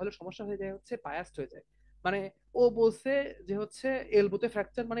হয়, তাহলে সমস্যা হয়ে যায় হচ্ছে বায়াসড হয়ে যায়। মানে ও বলছে যে হচ্ছে এলবোতে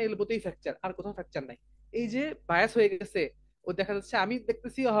ফ্র্যাকচার মানে এলবোতেই ফ্র্যাকচার, আর কোথাও ফ্র্যাকচার নাই। এই যে বায়াস হয়ে গেছে, ও দেখা যাচ্ছে আমি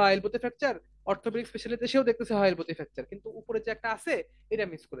দেখতেছি হয় এলবোতে ফ্র্যাকচার, অর্থোপেডিক স্পেশালিস্ট সেও দেখতেছে হয় এলবোতে ফ্র্যাকচার, কিন্তু উপরে যে একটা আছে এটা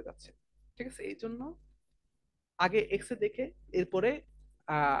মিস করে যাচ্ছে। ঠিক আছে, এই জন্য আগে এক্সরে দেখে, এরপরে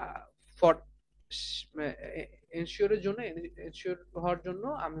ফর এনশিওরের জন্য, এনশিওর হওয়ার জন্য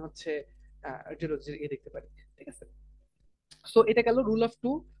আমি হচ্ছে রেডিওলজি দেখতে পারি। ঠিক আছে। সো এটা গেল rule of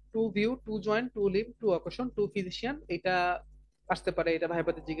two, two view, two joint, two leave, two occasion, two physician. এটা আসতে পারে, এটা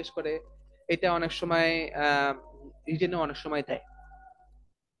ভাইবাতে জিজ্ঞেস করে, এটা অনেক সময় রিটেনে অনেক সময় দেয়।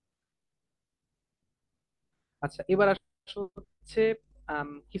 আচ্ছা, এবার হচ্ছে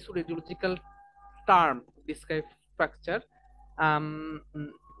কিছু রেডিওলজিক্যাল টার্ম ডিসক্রাইব ফ্র্যাকচার।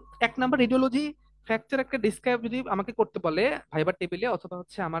 এক নাম্বার, রেডিওলজি ফ্র্যাকচার একটা ডিসক্রাইব যদি আমাকে করতে বলে ভাইবার টেবিলে, অথবা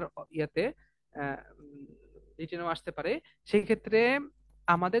হচ্ছে আমার ইয়াতে রিটেনও আসতে পারে, সেই ক্ষেত্রে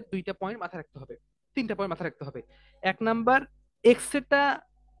আমাদের দুইটা পয়েন্ট মাথায় রাখতে হবে, তিনটা পয়েন্ট মাথায় রাখতে হবে। এক নাম্বার, এক্সরেটা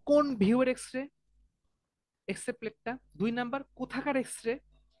কোন ভিউয়ের এক্সরে, এক্সরে প্লেটটা। দুই নাম্বার, কোথাকার এক্সরে।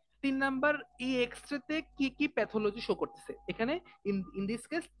 তিন নাম্বার, এই এক্সরেতে কি কি প্যাথোলজি শো করতেছে এখানে। In this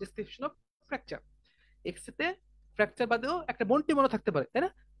case description of fracture. এক্সরেতে fracture বাদেও একটা বোন টিউমারও থাকতে পারে, তাই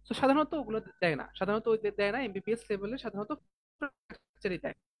না? তো সাধারণত ওগুলো দেয় না, সাধারণত ওই দেয় না, এমবিবিএস লেভেলে সাধারণত ফ্র্যাকচারই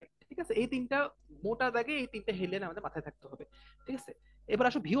দেয়। ঠিক আছে, এই তিনটা মোটা দাগে এই তিনটা হেডলাইন আমাদের মাথায় থাকতে হবে। ঠিক আছে, এবার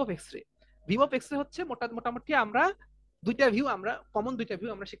আসো view of x-ray. View of x-ray হচ্ছে মোটামুটি আমরা দুইটা ভিউ, আমরা কমন দুইটা ভিউ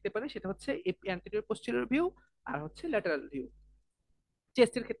আমরা শিখতে পারি, সেটা হচ্ছে অ্যান্টেরিয়র পোস্টেরিয়র ভিউ, আর হচ্ছে ল্যাটারাল ভিউ।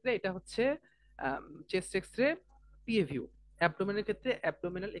 চেস্টের ক্ষেত্রে এটা হচ্ছে চেস্ট এক্সরে পিএ ভিউ, অ্যাবডোমেনের ক্ষেত্রে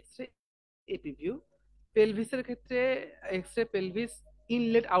অ্যাবডোমিনাল এক্সরে এপি ভিউ, পেলভিসের ক্ষেত্রে এক্সরে পেলভিস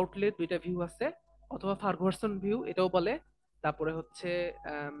ইনলেট আউটলেট দুইটা ভিউ আছে, অথবা ফার্গুসন ভিউ এটাও বলে। তারপরে হচ্ছে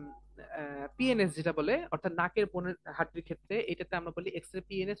পিএনএস যেটা বলে, অর্থাৎ নাকের বোনের হাড্ডির ক্ষেত্রে, এটাতে আমরা বলি x-ray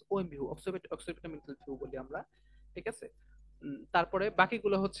PNS OM view, occipital view বলি আমরা। ঠিক আছে। তারপরে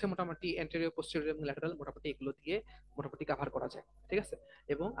বাকিগুলো হচ্ছে মোটামুটি এন্টেরিয়র পোস্টেরিয়র এবং ল্যাটারাল, মোটামুটি এগুলো দিয়ে মোটামুটি কভার করা যায়। ঠিক আছে।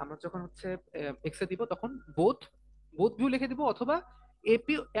 এবং আমরা যখন হচ্ছে এক্সরে দিব, তখন বোথ বোথ ভিউ লিখে দিব, অথবা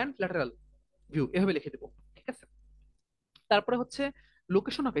এপি অ্যান্ড ল্যাটারাল ভিউ এভাবে লিখে দিব। ঠিক আছে। তারপরে হচ্ছে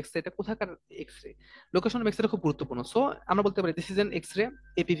লোকেশন অফ এক্সরে, এটা কোথাকার এক্সরে, লোকেশন অফ এক্সরে খুব গুরুত্বপূর্ণ। সো আমরা বলতে পারি this is an x-ray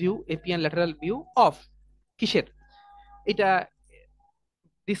AP view, AP and lateral view of কিসের। এটা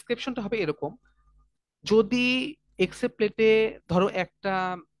ডিসক্রিপশনটা হবে এরকম: যদি এক্সরে প্লেটে ধরো একটা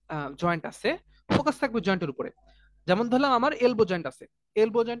জয়েন্ট আছে, ফোকাস থাকবে জয়েন্টের উপরে। যেমন ধরলাম আমার এলবো জয়েন্ট আছে,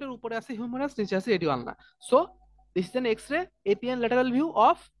 এলবো জয়েন্টের উপরে আছে হিউমারাস, নিচে আছে রেডিও আলনা। So this is an x-ray AP and lateral view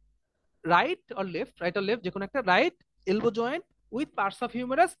of right or left, যে কোনো একটা right elbow joint with parts of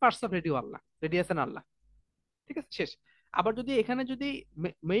humorous, parts of radio আলনা, রেডিয়াস এন্ড আলনা। ঠিক আছে, শেষ। আবার যদি এখানে যদি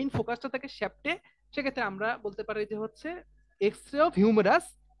মেইন ফোকাসটা থাকে শ্যাফটে, সেক্ষেত্রে আমরা বলতে পারি যে হচ্ছে x-ray of humorous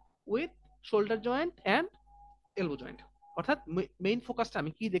with shoulder joint and elbow joint. অর্থাৎ মেইন ফোকাসটা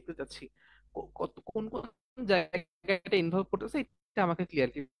আমি কি দেখতে চাচ্ছি, কোন কোন জায়গাটা ইনভলভ করতেছে, এটা আমাকে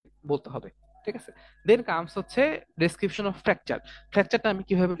ক্লিয়ারলি বলতে হবে। ঠিক আছে। দেন কামস হচ্ছে ডেসক্রিপশন অফ ফ্র্যাকচার। ফ্র্যাকচারটা আমি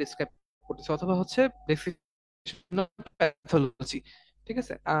কিভাবে ডিসক্রাইব করতেছি, অথবা হচ্ছে ডেসক্রিপশন অফ প্যাথোলজি। ঠিক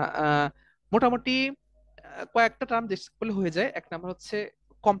আছে। মোটামুটি কয়েকটা টার্ম জিজ্ঞেস করলে হয়ে যায়। এক নাম্বার হচ্ছে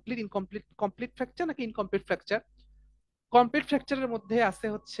কমপ্লিট, ইনকমপ্লিট, কমপ্লিট ফ্র্যাকচার নাকি ইনকমপ্লিট ফ্র্যাকচার। কমপ্লিট ফ্র্যাকচারের মধ্যে আছে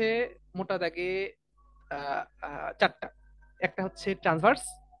হচ্ছে মোটা দাগে চারটা। একটা হচ্ছে ট্রান্সভার্স,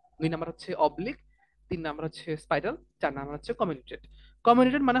 দুই নাম্বার হচ্ছে অবলিক, তিন নাম্বার হচ্ছে স্পাইরাল, চার নাম্বার হচ্ছে কমিউনিটেড।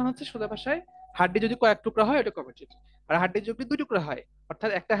 কমিউনিটেড মানে হচ্ছে সোজা ভাষায় হাড্ডি যদি কয়েক টুকরা হয় এটা কমিউনিটেড। আর হাড্ডি যদি দুই টুকরা হয়,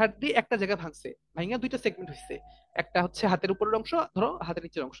 অর্থাৎ একটা হাড্ডি একটা জায়গায় ভাঙছে, ভাঙা দুইটা সেগমেন্ট হয়েছে, একটা হচ্ছে হাতের উপরের অংশ, ধরো হাতের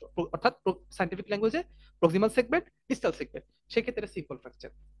নিচের অংশ, অর্থাৎ সাইন্টিফিক ল্যাঙ্গুয়েজে প্রক্সিমাল সেগমেন্ট, ডিস্টাল সেগমেন্ট, সেক্ষেত্রে সিম্পল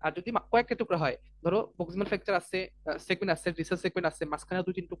ফ্র্যাকচার। আর যদি কয়েকটা টুকরা হয়, ধরো প্রক্সিমাল ফ্র্যাকচার আছে, সেগমেন্ট আছে, ডিস্টাল সেগমেন্ট আছে, মাঝখানে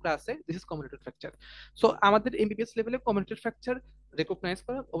দুই তিন টুকরা আছে, দিস ইজ কমিউনিটেড ফ্র্যাকচার। সো আমাদের এমবিবিএস লেভেলে কমিউনিটেড ফ্র্যাকচার রেকগনাইজ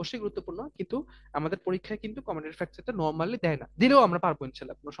করা অবশ্যই গুরুত্বপূর্ণ, কিন্তু আমাদের পরীক্ষায় কিন্তু কমিউনিটেড ফ্র্যাকচারটা নর্মালি দেয় না, দিলেও আমরা পারবো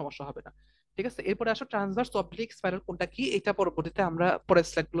ইনশাল্লাহ, কোনো সমস্যা হবে না। ঠিক আছে, এরপরে আসো ট্রান্সভার্স, অবলিক, স্পাইরাল কোনটা কি, এটা পরবর্তীতে আমরা পরের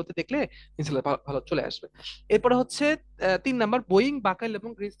স্লাইড গুলোতে দেখলে ইনশাল্লাহ ভালো চলে আসবে। এরপরে হচ্ছে 3 নাম্বার বোয়িং, বাকেল এবং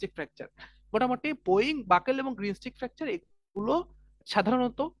গ্রিন স্টিক ফ্র্যাকচার। মোটামুটি বোয়িং, বাকেল এবং গ্রিন স্টিক ফ্র্যাকচার এগুলো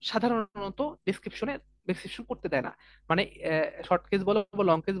সাধারণত সাধারণত ডিসক্রিপশনে ডিসক্রিপশন করতে দেয় না। মানে শর্ট কেস বলো বা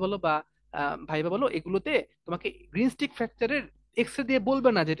লং কেস বলো বা ভাইবা বলো, এগুলোতে তোমাকে গ্রিন স্টিক ফ্র্যাকচারের এক্সরে দিয়ে বলবে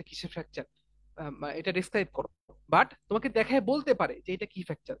না যে এটা কিসের ফ্র্যাকচার, এটা ডিসক্রাইব করো। বাট তোমাকে দেখায় বলতে পারে যে এটা কি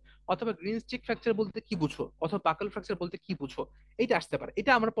ফ্র্যাকচার, অথবা গ্রিন স্টিক ফ্র্যাকচার বলতে কি বুঝো, অথবা বাকল ফ্র্যাকচার বলতে কি বুঝো, এটা আসতে পারে।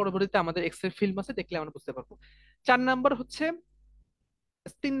 এটা আমরা পরবর্তীতে আমাদের এক্সরে ফিল্ম আছে, দেখলে আমরা বুঝতে পারবো। 4 নাম্বার হচ্ছে,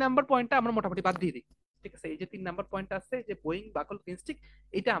 3 নাম্বার পয়েন্টটা আমরা মোটামুটি বাদ দিয়ে দিই। ঠিক আছে, এই যে 3 নাম্বার পয়েন্ট আছে যে বোয়িং, বাকল, গ্রিন স্টিক,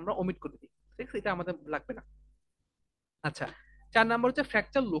 এটা আমরা ওমিট করে দিই। ঠিক আছে, এটা আমাদের লাগবে না। আচ্ছা, 4 নাম্বার হচ্ছে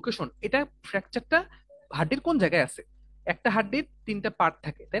ফ্র্যাকচার লোকেশন। এটা ফ্র্যাকচারটা হাড্ডির কোন জায়গায় আছে। একটা হাড্ডির 3টা পার্ট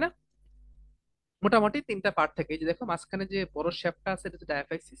থাকে, তাই না? মোটামুটি 3টা পার্ট থাকে। এই যে দেখো মাঝখানে যে বড় শেপটা আছে এটা হচ্ছে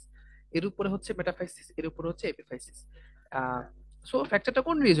ডায়াফাইসিস, এর উপরে হচ্ছে মেটাফাইসিস, এর উপরে হচ্ছে এপিফাইসিস। সো ফ্র্যাকচারটা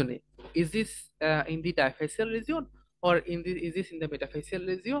কোন রিজনে, is this in the ডায়াফাইসিয়াল region, or is this in the মেটাফাইসিয়াল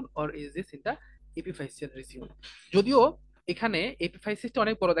region, or is this in the epiphyseal region. যদিও এখানে এপিফাইসিসটা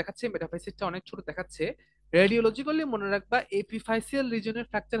অনেক বড় দেখাচ্ছে, মেটাফাইসিসটা অনেক ছোট দেখাচ্ছে, রেডিওলজিক্যালি মনে রাখবা এপিফাইসিয়াল রিজনের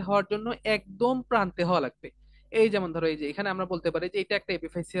ফ্র্যাকচার হওয়ার জন্য একদম প্রান্তে হওয়া লাগবে। এই যেমন ধরো এই যে এখানে আমরা বলতে পারি যে এটা একটা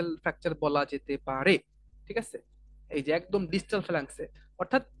এপিফাইসিয়াল ফ্র্যাকচার বলা যেতে পারে। ঠিক আছে, এই যে একদম ডিস্টাল ফ্যালাংসে,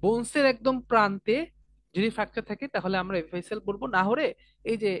 অর্থাৎ বোনসের একদম প্রান্তে যদি ফ্র্যাকচার থাকে তাহলে আমরা এপিফাইসিয়াল বলবো। না হলে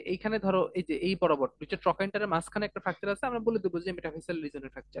এই যে এইখানে ধরো এই যে এই বরাবর দুইটা ট্রকেন্টারের মাঝখানে একটা ফ্র্যাকচার আছে, আমরা বলে দেবো যে মেটাফাইসিয়াল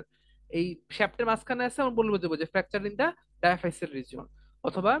রিজনের ফ্র্যাকচার। এই শ্যাফটের মাঝখানে আছে, আমরা বলবো দেবো যে ফ্র্যাকচার ইন দা ডায়াফাইসিয়াল রিজিয়ন।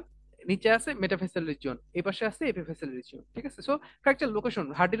 অথবা নিচে আছে মেটাফাইসিয়াল রিজিয়ন, এই পাশে আছে এপিফাইসিয়াল রিজিয়ন। ঠিক আছে, সো ফ্র্যাকচার লোকেশন,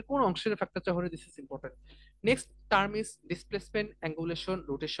 হার্টের কোন অংশের ফ্র্যাকচার হলে this is important. Next term is displacement, অ্যাঙ্গুলেশন,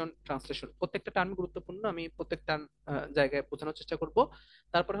 rotation, translation. প্রত্যেকটা টার্ম গুরুত্বপূর্ণ, আমি প্রত্যেকটা জায়গায় বোঝানোর চেষ্টা করব।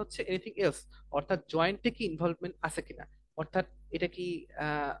 তারপরে হচ্ছে এনিথিং এলস, অর্থাৎ জয়েন্টে কি ইনভলভমেন্ট আছে কিনা, অর্থাৎ এটা কি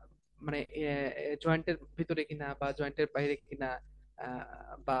আহ, মানে জয়েন্টের ভিতরে কিনা বা জয়েন্টের বাইরে কিনা,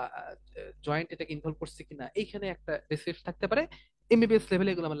 বা জয়েন্ট এটাকে ইনভলভ করছে কিনা, এইখানে একটা ডিসক্রিপশন থাকতে পারে। এমবিবিএস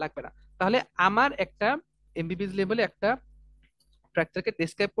লেভেলে এগুলো আমার লাগবে না। তাহলে আমার একটা এমবিবিএস লেভেলে একটা ফ্র্যাকচারকে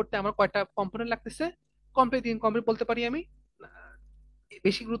ডেসক্রাইব করতে আমার কয়টা কম্পোনেন্ট লাগতেছে, কমপ্লিট, ইনকমপ্লিট বলতে পারি আমি।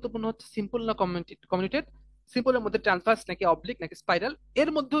 বেশি গুরুত্বপূর্ণ হচ্ছে সিম্পল না কমিউনিটেড, সিম্পলের মধ্যে ট্রান্সভার্স নাকি অবলিক নাকি স্পাইরাল, এর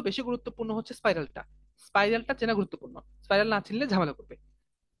মধ্যেও বেশি গুরুত্বপূর্ণ হচ্ছে স্পাইরালটা। স্পাইরালটা চেনা গুরুত্বপূর্ণ, স্পাইরাল না চিনলে ঝামেলা করবে।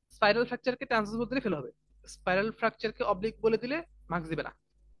 স্পাইরাল ফ্র্যাকচারকে ট্রান্সভার্স বলে দিলে ফেল হবে, স্পাইরাল ফ্র্যাকচারকে অবলিক বলে দিলে মার্কস দিবে না।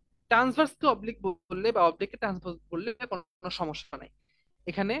 ট্রান্সভার্সকে অবলিক বললে বা অবলিককে ট্রান্সভার্স বললে কোনো সমস্যা নাই,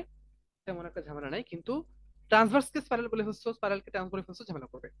 এখানে তেমন একটা ঝামেলা নাই। কিন্তু ট্রান্সভার্সকে স্পাইরাল বলে ফেলছো, স্পাইরালকে ট্রান্স বলে ফেলছো, ঝামেলা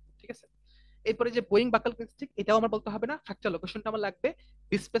করবে। ঠিক আছে, এরপরে যে বোয়িং, বাকল, স্টিক, এটাও আমার বলতে হবে না, ফ্র্যাকচার লোকেশনটা আমার লাগবে।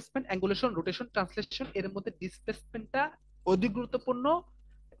 ডিসপ্লেসমেন্ট, অ্যাঙ্গুলেশন, রোটেশন, ট্রান্সলেশন, এর মধ্যে ডিসপ্লেসমেন্টটা অধিক গুরুত্বপূর্ণ,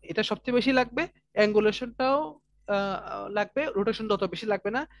 এটা সবচেয়ে বেশি লাগবে। অ্যাঙ্গুলেশনটাও লাগবে, রোটেশনটা অত বেশি লাগবে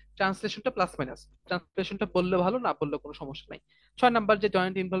না। ট্রান্সলেশনটা প্লাস মাইনাস, ট্রান্সলেশনটা বললে ভালো, না বললে কোনো সমস্যা নাই। 6 নাম্বার যে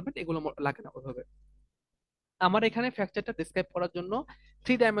জয়েন্ট ইনভলভমেন্ট, এগুলো লাগে না ওইভাবে। আমার এখানে ফ্র্যাকচারটা ডিসক্রাইব করার জন্য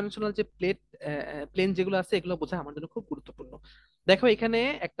 3 ডাইমেনশনাল যে প্লেন যেগুলো আছে এগুলো বোঝা আমার জন্য খুব গুরুত্বপূর্ণ। দেখো এখানে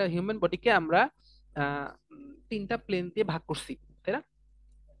একটা হিউম্যান বডিকে আমরা 3টা প্লেন দিয়ে ভাগ করছি, তাই না?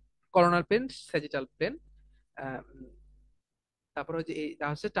 করোনাল প্লেন, স্যাজিটাল প্লেন, তারপরে যে এটা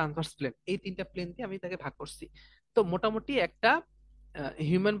হচ্ছে ট্রান্সভার্স প্লেন, এই 3টা প্লেন দিয়ে আমি তাকে ভাগ করছি। তো মোটামুটি একটা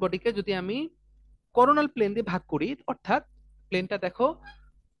হিউম্যান বডিকে যদি আমি করোনাল প্লেন দিয়ে ভাগ করি, অর্থাৎ প্লেনটা দেখো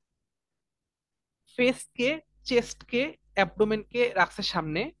ফেসকে, চেস্টকে, অ্যাবডোমেনকে রাখছে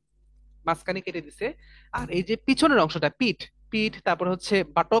সামনে, মাঝখানে কেটে দিছে। আর এই যে পিছনের অংশটা, পিঠ, তারপর হচ্ছে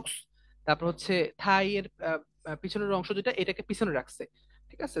বাটক্স, তারপর হচ্ছে থাই এর পিছনের অংশ যেটা, এটাকে পিছনে রাখছে।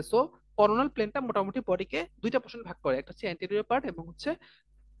 ঠিক আছে, সো করোনাল প্লেনটা মোটামুটি বডিকে 2টা পোর্শন ভাগ করে, একটা হচ্ছে অ্যান্টেরিয়র পার্ট এবং হচ্ছে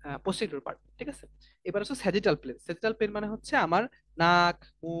পোস্টেরিয়র পার্ট। ঠিক আছে, এবার হচ্ছে স্যাজিটাল প্লেন। স্যাজিটাল প্লেন মানে হচ্ছে আমার নাক,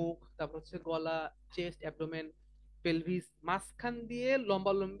 মুখ, তারপর হচ্ছে গলা, চেস্ট, অ্যাবডোমেন, পেলভিস মাঝখান দিয়ে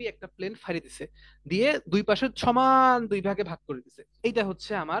লম্বালম্বি একটা প্লেন ফাড়ি দিছে, দিয়ে দুই পাশে সমান দুই ভাগে ভাগ করে দিছে। এইটা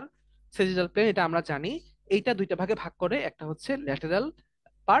হচ্ছে আমার সেজিটাল প্লেন, এটা আমরা জানি। এইটা দুইটা ভাগে ভাগ করে, একটা হচ্ছে ল্যাটেরাল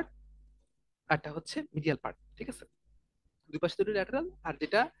পার্ট, আরটা হচ্ছে মিডিয়াল পার্ট, ঠিক আছে? দুই পাশে দুটো ল্যাটেরাল, আর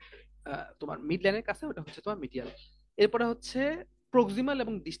যেটা তোমার মিড লাইনের কাছে ওটা হচ্ছে তোমার মিডিয়াল। এরপরে হচ্ছে প্রক্সিমাল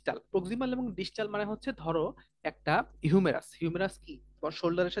এবং ডিস্টাল। প্রক্সিমাল এবং ডিস্টাল মানে হচ্ছে ধরো একটা হিউমেরাস, হিউমেরাস কি তোমার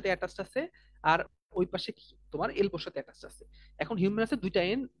শোল্ডারের সাথে অ্যাটাচড আছে, আর ওই পাশে কি তোমার এলবোর সাথে অ্যাটাচড আছে। এখন হিউমেরাসের দুইটা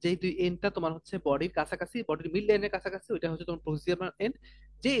এন্ড, যেই দুই এন্ডটা তোমার হচ্ছে বডির কাছাকাছি, বডির মিড লাইনের কাছাকাছি, ওইটা হচ্ছে তোমার প্রক্সিমাল এন্ড।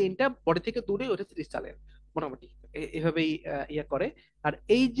 যে এন্ডটা বডি থেকে দূরে ওটা হচ্ছে ডিস্টাল এন্ড। মোটামুটি এভাবেই ইয়ে করে। আর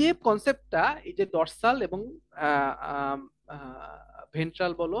এই যে কনসেপ্টটা, এই যে ডর্সাল এবং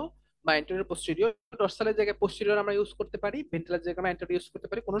ভেন্ট্রাল বলো বা এন্টেরিয়র পোস্টেরিয়র, ডর্সালের জায়গায় পোস্টেরিয়র আমরা ইউজ করতে পারি, ভেন্ট্রালের জায়গায় আমরা এন্টেরিয়র ইউজ করতে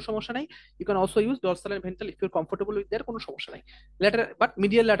পারি, কোনো সমস্যা নাই। You can also use dorsal and ventral if you R comfortable with their, কোনো সমস্যা নাই। ল্যাটারাল বাট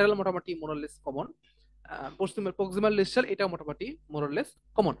মিডিয়াল ল্যাটারাল মোটামুটি মোরলেস কমন। প্রক্সিমাল প্রক্সিমাল ডিস্টাল এটাও মোটামুটি মোরলেস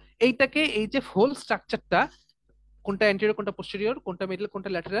কমন। এইটাকে, এই যে হোল স্ট্রাকচারটা, কোনটা এন্টেরিয়র কোনটা পোস্টেরিয়র, কোনটা মিডল কোনটা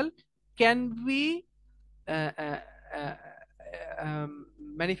lateral, can be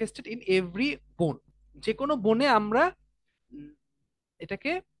manifested in every বোন। যে কোনো বনে আমরা উম,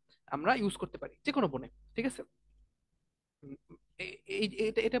 এটাকে আমরা ইউজ করতে পারি, যে কোনো বনে, ঠিক আছে? উম,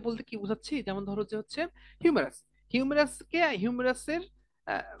 এটা এটা বলতে কি বোঝাচ্ছি, যেমন ধরো যে হচ্ছে হিউমেরাস, হিউমেরাসের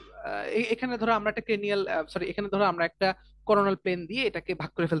এখানে ধরো আমরা একটা ক্রেনিয়াল, সরি, এখানে ধরো আমরা একটা করোনাল প্লেন দিয়ে এটাকে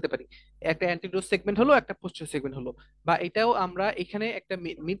ভাগ করে ফেলতে পারি। একটা অ্যান্টিরোস সেগমেন্ট হলো, একটা পোস্টেরিয়র সেগমেন্ট হলো। বা এটাও আমরা এখানে একটা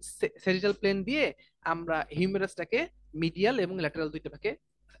মিড সেরিটাল প্লেন দিয়ে আমরা হিউমেরাসটাকে মিডিয়াল এবং ল্যাটারাল দুইটা ভাগে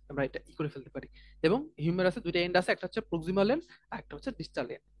আমরা এটা ই করে ফেলতে পারি। এবং হিউমেরাসের দুইটা এন্ড আছে, একটা হচ্ছে প্রক্সিমাল এন্ড আর একটা হচ্ছে ডিস্টাল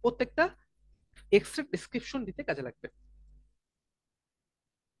এন্ড। প্রত্যেকটা এক্সরে ডিসক্রিপশন দিতে কাজে লাগবে।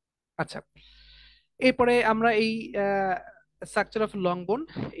 আচ্ছা, এরপরে আমরা এই স্ট্রাকচার অফ লং বোন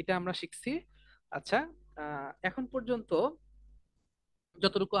এটা আমরা শিখছি। আচ্ছা, এখন পর্যন্ত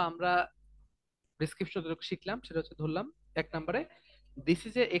যতটুকু আমরা প্রেসক্রিপশন যতটুকু শিখলাম সেটা হচ্ছে ধরলাম, এক নম্বরে, this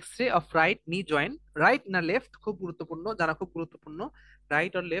is a X ray of right নি জয়েন্ট। রাইট না লেফট খুব গুরুত্বপূর্ণ, জানা খুব গুরুত্বপূর্ণ।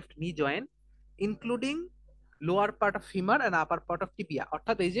 রাইট অর লেফট নি joint including lower part of femur and upper part of tibia.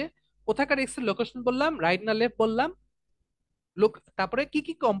 অর্থাৎ এই যে কোথাকার এক্স রে লোকেশন বললাম, রাইট না লেফট বললাম, লোক, তারপরে কি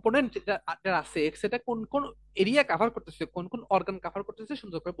কি কম্পোনেন্ট আছে, সেটা কোন কোন এরিয়া কভার করতেছে, কোন কোন অর্গান কভার করতেছে,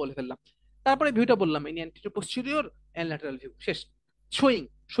 সুন্দর করে বলে ফেললাম। তারপরে ভিউটা বললাম, in anterior posterior and lateral view, শেষ। শোয়িং,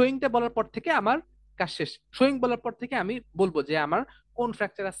 শোয়িংটা বলার পর থেকে আমার কাজ শেষ। শোয়িং বলার পর থেকে আমি বলবো যে আমার কোন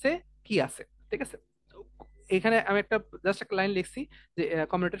ফ্র্যাকচার আছে, কি আছে, ঠিক আছে? এখানে আমি একটা জাস্ট একটা লাইন লিখছি যে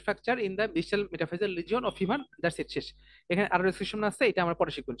কমিউনিটেড fracture in the distal মেটাফেজাল region of human, that's it, শেষ। এখানে আরো ডিসক্রিপশন আছে, এটা আমরা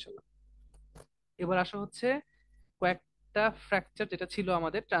পরে শিখবো ইনশাল্লাহ। এবার আসা হচ্ছে কয়েকটা ফ্র্যাকচার যেটা ছিল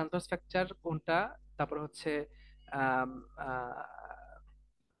আমাদের, ট্রান্সভার্স ফ্র্যাকচার কোনটা, তারপর হচ্ছে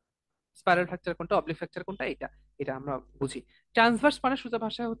স্পাইরাল ফ্র্যাকচার কোনটা, অবলিক ফ্র্যাকচার কোনটা, এটা এটা আমরা বুঝি। ট্রান্সভার্স মানে সোজা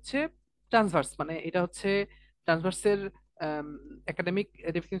ভাষা হচ্ছে, ট্রান্সভার্স মানে এটা হচ্ছে ট্রান্সভার্সের একাডেমিক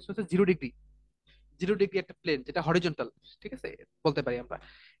ডেফিনিশন হচ্ছে 0 ডিগ্রি। 0 ডিগ্রি একটা প্লেন যেটা হরিজন্টাল, ঠিক আছে, বলতে পারি আমরা।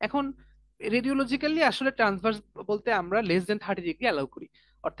 এখন রেডিওলজিক্যালি আসলে ট্রান্সভার্স বলতে আমরা লেস দেন 30 ডিগ্রি অ্যালাউ করি,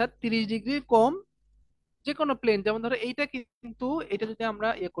 অর্থাৎ 30 ডিগ্রি কম যে কোনো প্লেন। যেমন ধরো এইটা কিন্তু, এটা যদি আমরা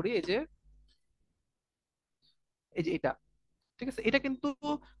ইয়ে করি, এই যে এটা, ঠিক আছে, এটা কিন্তু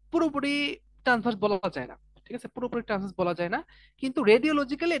পুরোপুরি ট্রান্সভার্স বলা যায় না, ঠিক আছে, পুরোপুরি ট্রান্সভার্স বলা যায় না। কিন্তু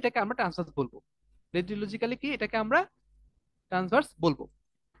রেডিওলজিক্যালি এটাকে আমরা ট্রান্সভার্স বলবো। রেডিওলজিক্যালি কি এটাকে আমরা ট্রান্সভার্স বলবো,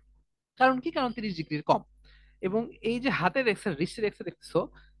 কারণ কি, কারণ 30 ডিগ্রির কম। এবং এই যে হাতের এক্সরে, রিস্টের এক্সরে দেখতেছো,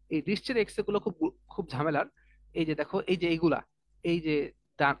 এই রিস্টের এক্সরে গুলো খুব খুব ঝামেলার। এই যে দেখো, এই যে এইগুলা, এই যে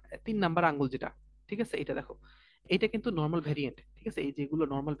ডান 3 নাম্বার আঙ্গুল যেটা, ঠিক আছে, এটা দেখো, এটা কিন্তু নর্মাল ভ্যারিয়েন্ট, ঠিক আছে, এই যে এগুলো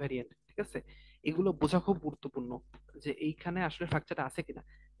নর্মাল ভ্যারিয়েন্ট, ঠিক আছে। এগুলো বোঝা খুব গুরুত্বপূর্ণ যে এইখানে আসলে ফ্র্যাকচারটা আছে কিনা।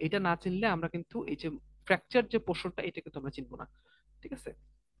 এটা না চিনলে আমরা কিন্তু এই যে ফ্র্যাকচার যে পোর্শনটা, এটা কিন্তু আমরা চিনবো না, ঠিক আছে।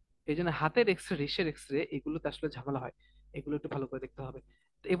 এই জন্য হাতের এক্সরে, রিস্টের এক্সরে, এগুলোতে আসলে ঝামেলা হয়, এগুলো একটু ভালো করে দেখতে হবে।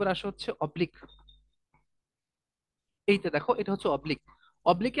 তো এবার আসা হচ্ছে অবলিক। এইটা দেখো, এটা হচ্ছে অবলিক।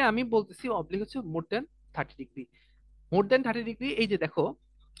 অবলিকে আমি বলতেছি অবলিক হচ্ছে মোর দেন 30 ডিগ্রি। মোর দেন 30 ডিগ্রি, এই যে দেখো,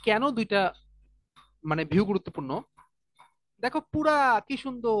 কেন দুইটা মানে ভিউ গুরুত্বপূর্ণ, দেখো পুরা কি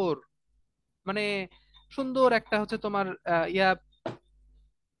সুন্দর, মানে সুন্দর একটা হচ্ছে তোমার ইয়া,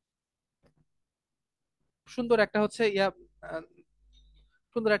 সুন্দর একটা হচ্ছে ইয়া, আহ,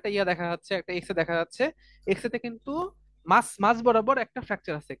 সুন্দর একটা ইয়া দেখা যাচ্ছে, একটা এক্সরে দেখা যাচ্ছে। এক্সরেতে কিন্তু মাছ মাছ বরাবর একটা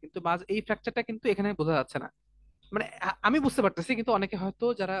ফ্র্যাকচার আছে, কিন্তু মাছ এই ফ্র্যাকচারটা কিন্তু এখানে বোঝা যাচ্ছে না। মানে আমি বুঝতে পারতেছি, কিন্তু অনেকে হয়তো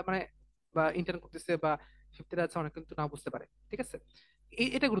যারা মানে বা ইন্টার্ন করতেছে বা ফিফথে আছে, অনেকে কিন্তু না বুঝতে পারে, ঠিক আছে।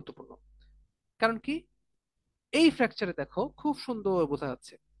 এটা গুরুত্বপূর্ণ, কারণ কি, এই ফ্র্যাকচারে দেখো খুব সুন্দর বোঝা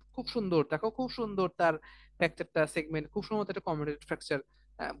যাচ্ছে, খুব সুন্দর দেখো, খুব সুন্দর তার ফ্র্যাকচারটা সেগমেন্ট, খুব সুন্দর একটা কমিউনিকেট ফ্র্যাকচার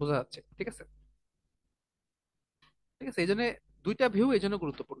বোঝা যাচ্ছে, ঠিক আছে। ঠিক আছে, এই জন্য দুইটা ভিউ এই জন্য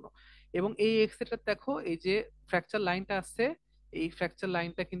গুরুত্বপূর্ণ। এবং এই এক্সরেটা দেখো, এই যে ফ্র্যাকচার লাইনটা আছে, এই ফ্র্যাকচার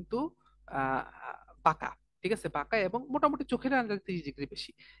লাইনটা কিন্তু আহ বাঁকা। ঠিক আছে, বাঁকা এবং মোটামুটি চোখের আন্দাজ 30 ডিগ্রি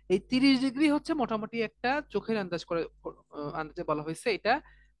বেশি। এই 30 ডিগ্রি হচ্ছে মোটামুটি একটা চোখের আন্দাজ করে আন্দাজে বলা হয়েছে এটা,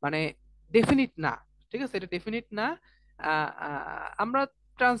 মানে ডেফিনিট না। ঠিক আছে, এটা ডেফিনিট না। আমরা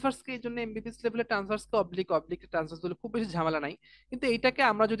ট্রান্সভার্সকে এই জন্য এমবিবিএস লেভেলে ট্রান্সভার্সকে অবলিক, অবলিক ট্রান্সভার্স বলে খুব বেশি ঝামেলা নাই। কিন্তু এইটাকে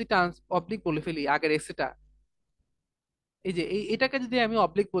আমরা যদি অবলিক বলে ফেলি, আগের এক্সটা, এই যে এটাকে যদি আমি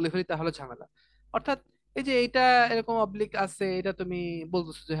অবলিক বলে ফেলি তাহলে ঝামেলা। অর্থাৎ এই যে এটা এরকম অবলিক আছে, এটা তুমি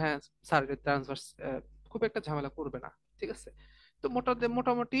বলতেছো যে হ্যাঁ স্যার ট্রান্সভার্স, খুব একটা ঝামেলা করবে না। ঠিক আছে, তো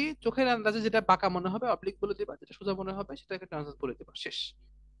মোটামুটি চোখের আন্দাজে যেটা বাঁকা মনে হবে অবলিক বলে দিবা, যেটা সোজা মনে হবে সেটাকে ট্রান্সভার্স বলে দিবা, শেষ।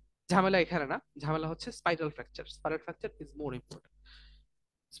 ঝামেলা এখানে না, ঝামেলা হচ্ছে spiral fracture. Spiral fracture is more important.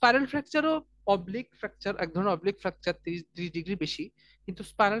 Spiral ফ্র্যাকচারও oblique fracture, এক ধরনের অবলিক ফ্র্যাকচার, 30 ডিগ্রি বেশি। কিন্তু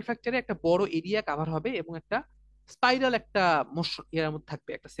স্পাইরাল ফ্র্যাকচারে একটা বড় এরিয়া কাভার হবে এবং একটা স্পাইরাল একটা মোশন এর মধ্যে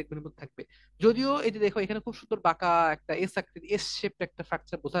থাকবে, একটা সেগমেন্টের মধ্যে থাকবে। যদিও এই যে দেখো এখানে খুব সুন্দর বাঁকা একটা এস আকৃতি, এস শেপড একটা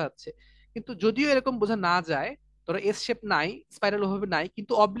ফ্র্যাকচার বোঝা যাচ্ছে, কিন্তু যদিও এরকম বোঝা না যায়, ধরো এস শেপ নাই, স্পাইরাল ভাবে নাই,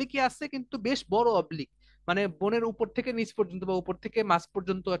 কিন্তু অবলিকই আছে, কিন্তু বেশ বড় অবলিক, মানে বোনের উপর থেকে নিচ পর্যন্ত বা উপর থেকে মাঝ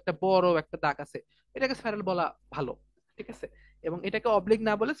পর্যন্ত একটা বড় একটা দাগ আছে, এটাকে স্পাইরাল বলা ভালো। ঠিক আছে, এবং এটাকে অবলিক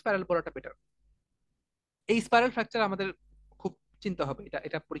না বলে স্পাইরাল বলাটা বেটার। এই স্পাইরাল ফ্র্যাকচার আমাদের খুব চিন্তা হবে, এটা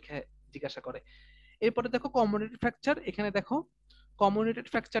এটা পরীক্ষায় জিজ্ঞাসা করে। এরপরে দেখো কমিউনিটি ফ্র্যাকচার। এখানে দেখো কমিউনিটি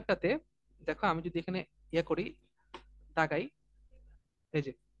ফ্র্যাকচারটাতে, দেখো আমি যদি এখানে ইয়ে করি, দাগাই, এই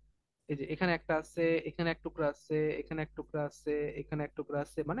যে, এই যে এখানে একটা আছে, এখানে এক টুকরা আছে, এখানে এক টুকরা আছে, এখানে এক টুকরা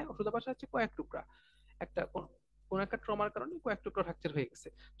আছে, মানে ওষুধের পাশে আছে কয়েক টুকরা। একটা কোন একটা ট্রমার কারণে কয়েক টুকরা ফ্র্যাকচার হয়ে গেছে।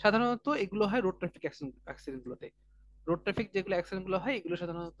 সাধারণত এগুলো হয় রোড ট্রাফিক অ্যাক্সিডেন্ট গুলোতে। রোড ট্রাফিক যেগুলো অ্যাক্সিডেন্ট গুলো হয়, এগুলো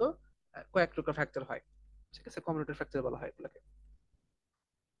সাধারণত কয়েক টুকরা ফ্র্যাকচার হয়। ঠিক আছে, কমিউনিটি ফ্র্যাকচার বলা হয় এগুলোকে।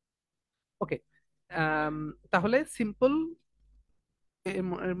 ওকে, তাহলে সিম্পল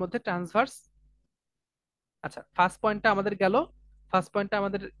এর মধ্যে ট্রান্সভার্স। আচ্ছা, ফার্স্ট পয়েন্টটা আমাদের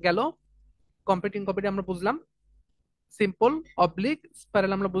গেল, কম্পিটিং আমরা বুঝলাম, সিম্পল, অবলিক,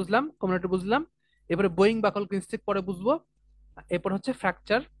 স্পাইরাল আমরা বুঝলাম, কমিউনিটি বুঝলাম। এবারে বোয়িং বাকল কিনস্টিক পরে বুঝবো। এরপর হচ্ছে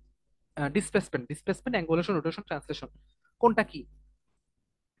ফ্র্যাকচার, ডিসপ্লেসমেন্ট, অ্যাঙ্গুলেশন, রোটেশন, ট্রান্সলেশন, কোনটা কি?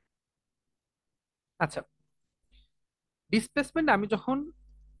 আচ্ছা, ডিসপ্লেসমেন্ট আমি যখন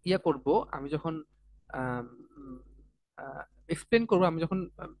ইয়া করব, আমি যখন এক্সপ্লেন করব, আমি যখন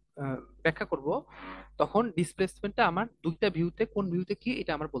ব্যাখ্যা করব, তখন ডিসপ্লেসমেন্টটা আমার দুইটা ভিউতে, কোন ভিউতে কি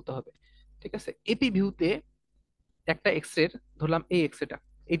এটা আমার বলতে হবে। ঠিক আছে, এপি ভিউতে একটা এক্স রে, ধরলাম এই এক্স রেটা,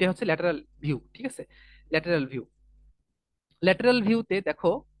 এটা হচ্ছে ল্যাটারাল ভিউ। ঠিক আছে, ল্যাটারাল ভিউ, ল্যাটারাল ভিউতে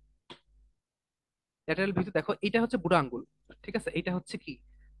দেখো, ল্যাটারাল ভিউতে দেখো এটা হচ্ছে বুড়ো আঙ্গুল। ঠিক আছে, এটা হচ্ছে কি,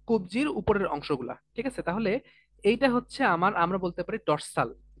 কবজির উপরের অংশগুলা। ঠিক আছে, তাহলে এইটা হচ্ছে আমার, আমরা বলতে পারি ডর্সাল,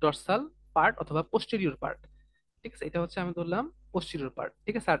 ডর্সাল পার্ট অথবা পোস্টেরিয়র পার্ট। ঠিক আছে, এটা হচ্ছে আমি ধরলাম পোস্টেরিয়র পার্ট।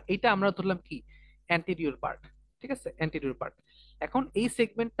 ঠিক আছে, আর এইটা আমরা ধরলাম কি, অ্যান্টেরিয়র পার্ট। ঠিক আছে, অ্যান্টেরিয়র পার্ট। এখন এই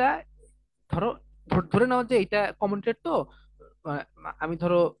সেগমেন্টটা ধরো, ধরে নাও যে এটা কমিউনিটেড তো, আহ, আমি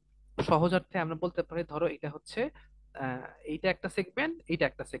ধরো সহজার্থে আমরা বলতে পারি, ধরো এটা হচ্ছে এইটা একটা সেগমেন্ট, এইটা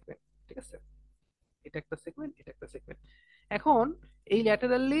একটা সেগমেন্ট। ঠিক আছে, এটা একটা সেগমেন্ট, এটা একটা সেগমেন্ট। এখন এই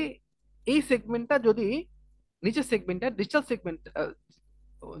ল্যাটারালি এই সেগমেন্টটা যদি, নিচের সেগমেন্টটা ডিজিটাল সেগমেন্ট,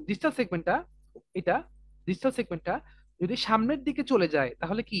 ডিজিটাল সেগমেন্টটা, এটা ডিজিটাল সেগমেন্টটা যদি সামনের দিকে চলে যায়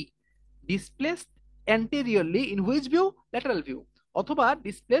তাহলে কি, displaced anteriorly in which view, lateral view, অথবা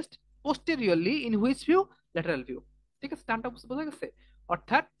displaced posteriorly in which view, lateral view. ঠিক আছে, টানটা বোঝা গেছে?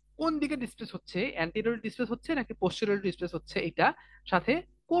 অর্থাৎ কোন দিকে ডিসপ্লেস হচ্ছে, অ্যান্টেরিয়র ডিসপ্লেস হচ্ছে নাকি পোস্টেরিয়র ডিসপ্লেস হচ্ছে, এটা সাথে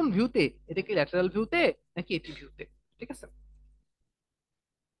কোন ভিউতে, এটা কি ল্যাটারাল ভিউতে নাকি এটি ভিউতে। ঠিক আছে,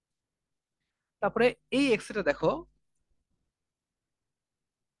 তারপরে এই এক্সরেটা দেখো।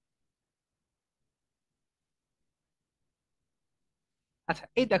 আচ্ছা,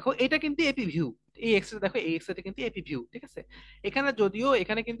 এই দেখো এটা কিন্তু এপি ভিউ। এই এক্সরে দেখো, এই এক্সরেটা কিন্তু এপি ভিউ। ঠিক আছে, এখানে যদিও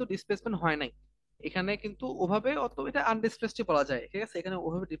এখানে কিন্তু ডিসপ্লেসমেন্ট হয় নাই, এখানে কিন্তু ওভাবে অত, এটা আনডিসপ্লেসড বলা যায়। ঠিক আছে, এখানে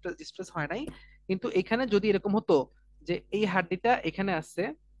ওভাবে ডিসপ্লেস হয় নাই। কিন্তু এখানে যদি এরকম হতো যে এই হাড্ডিটা এখানে আছে,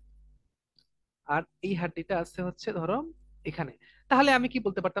 আর এই হাড্ডিটা আছে হচ্ছে ধরো এখানে, তাহলে আমি কি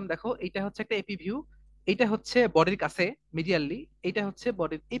বলতে পারতাম, দেখো এইটা হচ্ছে একটা এপি ভিউ, এইটা হচ্ছে বডির কাছে মিডিয়ালি, এইটা হচ্ছে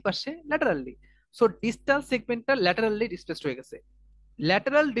বডির এই পাশে laterally. So distal সেগমেন্টটা laterally displaced হয়ে গেছে।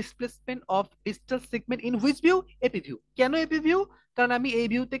 Lateral displacement of distal segment in which view, AP view. কেন এপি ভিউ? কারণ আমি এই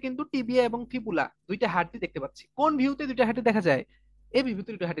ভিউতে কিন্তু টিবিয়া এবং ফিবুলা দুইটা হাড্ডি দেখতে পাচ্ছি। কোন ভিউতে দুইটা হাড্ডি দেখা যায়? এপি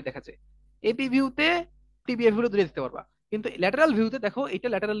ভিউতে দুইটা হাড্ডি দেখা যায়। এপি ভিউতে টিবিয়া ভিউতে দুটো দেখতে পারবা, কিন্তু ল্যাটারাল ভিউতে দেখো, এটা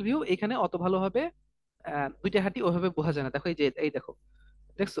ল্যাটারাল ভিউ, এখানে অত ভালোভাবে দুইটা হাড্ডি ওইভাবে বোঝা যায় না। দেখো এই যে, এই দেখো,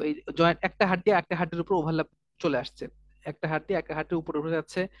 দেখছো এই জয়েন্ট, একটা হাড্ডি একটা হাড্ডির উপর ওভারল্যাপ চলে আসছে, একটা হাড্ডি একটা হাড্ডির উপর উঠে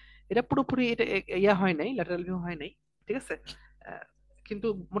যাচ্ছে। এটা পুরোপুরি এটা ইয়া হয় নাই, ল্যাটারাল ভিউ হয় নাই। ঠিক আছে। আহ, কিন্তু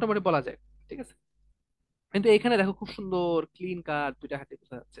মোটামুটি বলা যায়। ঠিক আছে, কিন্তু এখানে দেখো খুব সুন্দর ক্লিন কাট দুইটা হাড্ডি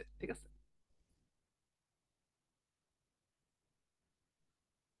বোঝা যাচ্ছে। ঠিক আছে,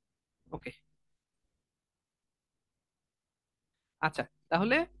 ওকে। আচ্ছা,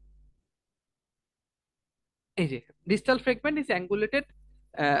 তাহলে এই যে distal fragment is angulated,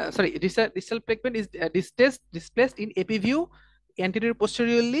 sorry, distal fragment is displaced in AP view anterior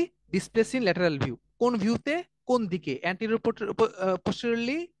posteriorly, displaced in lateral view। কোন ভিউতে, কোন দিকে? anterior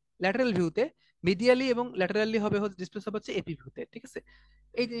posteriorly, lateral ভিউতে, মিডিয়ালি এবং ল্যাটারালি হবে হচ্ছে ডিসপ্লেস হবে হচ্ছে এপি ভিউতে। ঠিক আছে,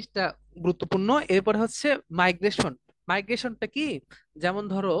 এই জিনিসটা গুরুত্বপূর্ণ। এরপর হচ্ছে মাইগ্রেশন। মাইগ্রেশনটা কি? যেমন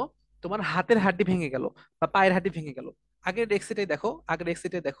ধরো তোমার হাতের হাড্ডি ভেঙে গেল বা পায়ের হাড্ডি ভেঙে গেল, আগের এক্সিটে দেখো, আগের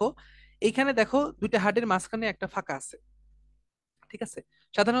এক্সিটে দেখো, এইখানে দেখো দুইটা হাড্ডির মাঝখানে একটা ফাঁকা আছে। ঠিক আছে,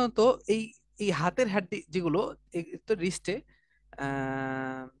 সাধারণত এই এই হাতের হাড্ডি যেগুলো, তো রিস্টে,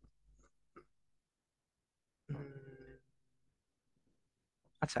 আহ উম,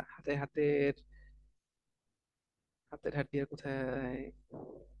 আচ্ছা, হাতের হাতের হাড্ডি আর কোথায়?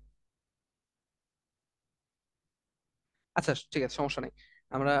 আচ্ছা ঠিক আছে, সমস্যা নেই,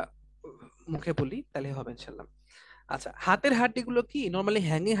 আমরা মুখে বলি তাহলে হবে ইনশাল্লাহ। আচ্ছা, হাতের হাড্ডি গুলো কি নর্মালি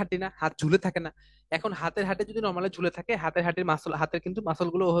হ্যাঙ্গিং হাড্ডি না, হাত ঝুলে থাকে না? এখন হাতের হাড্ডি যদি নর্মালি ঝুলে থাকে, হাতের হাড্ডির মাসল, হাতের কিন্তু মাসল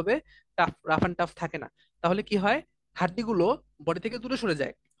গুলো ওভাবে টাফ, রাফ এন্ড টাফ থাকে না। তাহলে কি হয়? হাড্ডি গুলো বডি থেকে দূরে সরে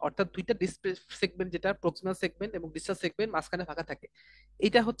যায়। অর্থাৎ দুইটা সেগমেন্ট, যেটা প্রক্সিমাল সেগমেন্ট এবং ডিস্টাল সেগমেন্ট, মাঝখানে ফাঁকা থাকে।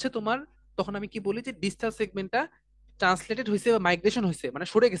 এটা হচ্ছে তোমার, তখন আমি কি বলি যে ডিস্টাল সেগমেন্টটা ট্রান্সলেটেড হয়েছে বা মাইগ্রেশন হয়েছে, মানে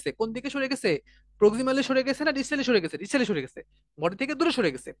সরে গেছে। কোন দিকে সরে গেছে? প্রক্সিমালি সরে গেছে না ডিস্টালি সরে গেছে? ডিস্টালি সরে গেছে, বডি থেকে দূরে সরে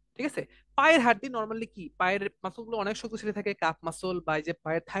গেছে। ঠিক আছে, পায়ের হাড্ডি নর্মালি কি, পায়ের মাসল গুলো অনেক শক্তিশালী থাকে, কাপ মাসল বা এই যে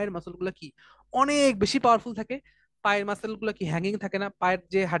পায়ের থায়ের মাসল গুলো কি অনেক বেশি পাওয়ারফুল থাকে। পায়ের মাসল গুলো কি হ্যাঙ্গিং থাকে না? পায়ের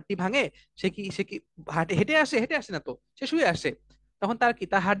যে হাড্ডি ভাঙে, সে কি হাঁটে, হেঁটে আসে? হেঁটে আসে না তো, সে শুয়ে আসে। তখন তার কি,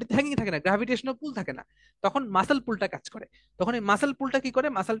 তার হাড্ডিতে হ্যাঙ্গিং থাকে না, গ্রাভিটেশনাল পুল থাকে না। তখন মাসল পুলটা কাজ করে। তখন এই মাসল পুলটা কি করে,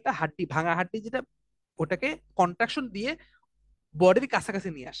 মাসলটা হাড্ডি ভাঙা হাড্ডি যেটা, ওটাকে কন্ট্রাকশন দিয়ে বডির কাছাকাছি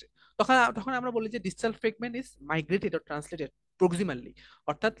নিয়ে আসে। তখন তখন আমরা বলি যে distal fragment is migrated or translated proximally,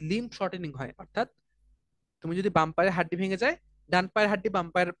 অর্থাৎ লিম্ব শর্টেনিং হয়। অর্থাৎ তুমি যদি বাম পায়ের হাড্ডি ভেঙে যায়, ডান পায়ের হাড্ডি বাম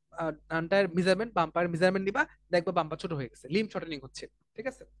পায়ের, ডান পায়ের মেজারমেন্ট বাম পায়ের মেজারমেন্ট নিবা, দেখবা বাম পা ছোট হয়ে গেছে, লিম্ব শর্টেনিং হচ্ছে। ঠিক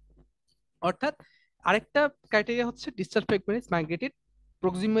আছে, অর্থাৎ আরেকটা ক্রাইটেরিয়া হচ্ছে ডিস্টাল ফ্রেগমেন্ট মাইগ্রেটেড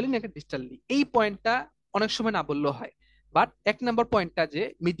প্রক্সিমালি নাকি ডিস্টালি। এই পয়েন্টটা অনেক সময় না বললেও হয়। বাট এক নম্বর পয়েন্টটা যে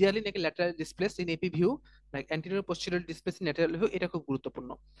মিডিয়ালি নাকি lateral displace in AP view, like anterior posterior displace in lateral view, এটা খুব গুরুত্বপূর্ণ।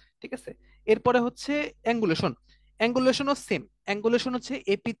 ঠিক আছে, এরপরে হচ্ছে অ্যাঙ্গুলেশন। অ্যাঙ্গুলেশনও সেম। অ্যাঙ্গুলেশন হচ্ছে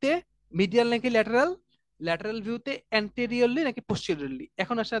এপিতে মিডিয়াল নাকি ল্যাটারাল, ল্যাটারাল ভিউতে অ্যান্টেরিয়রলি নাকি পোস্টেরিয়রলি।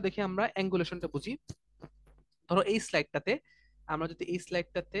 এখন আসলে দেখি আমরা অ্যাঙ্গুলেশনটা বুঝি। ধরো এই স্লাইডটাতে, আমরা যদি এই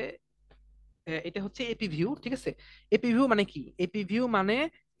স্লাইডটাতে, এটা হচ্ছে এপি ভিউ। ঠিক আছে, এপি ভিউ মানে কি? এপি ভিউ মানে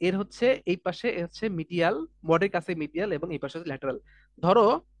এর হচ্ছে এই পাশে এ হচ্ছে মিডিয়াল, বডির কাছে মিডিয়াল, এবং এই পাশে হচ্ছে ল্যাটারাল। ধরো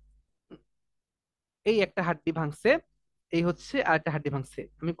এই একটা হাড্ডি ভাঙছে, এই হচ্ছে আর একটা হাড্ডি ভাঙছে,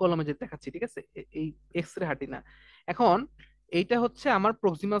 আমি কলমে যে দেখাচ্ছি। ঠিক আছে, এই এক্স রে হাড্ডি না। এখন এইটা হচ্ছে আমার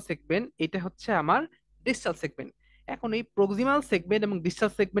প্রক্সিমাল সেগমেন্ট, এটা হচ্ছে আমার ডিস্টাল সেগমেন্ট। এখন এই প্রক্সিমাল সেগমেন্ট এবং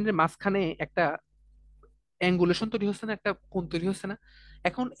ডিস্টাল সেগমেন্টের মাঝখানে একটা অ্যাঙ্গুলেশন তৈরি হচ্ছে না, একটা কোণ তৈরি হচ্ছে না?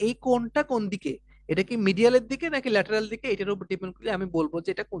 এখন এই কোণটা কোন দিকে? এটা কি মিডিয়ালের দিকে নাকি ল্যাটারাল দিকে? এটার উপর ডিপেন্ড করলে আমি বলবো যে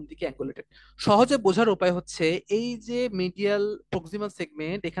এটা কোন দিকে অ্যাঙ্গুলেটেড। সহজে বোঝার উপায় হচ্ছে এই যে মিডিয়াল প্রক্সিমাল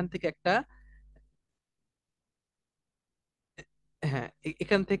সেগমেন্ট, এখান থেকে একটা, হ্যাঁ,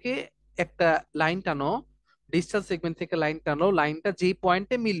 এখান থেকে একটা লাইন টানো, ডিসটাল সেগমেন্ট থেকে লাইন টানো, লাইনটা যেই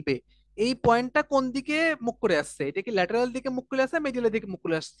পয়েন্টে মিলবে, এই পয়েন্টটা কোন দিকে মুখ করে আসছে? এটা কি ল্যাটারাল দিকে মুখ করে আসছে, মিডিয়ালের দিকে মুখ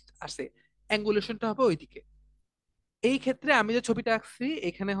করে আসছে? অ্যাঙ্গুলেশনটা হবে ওইদিকে। এই ক্ষেত্রে আমি যে ছবিটা আঁকছি,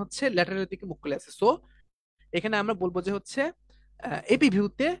 এখানে হচ্ছে ল্যাটারাল দিকে মুখ খুলে আছে। সো এখানে আমরা বলবো যে হচ্ছে এপি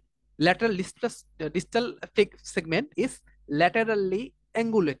ভিউতে lateral distal segment is laterally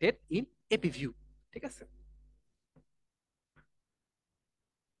অ্যাঙ্গুলেটেড in AP view. ঠিক আছে,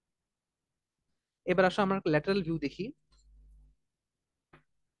 এবার আসো আমরা ল্যাটারাল ভিউ দেখি।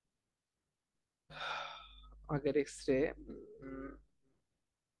 আগের এক্স রে,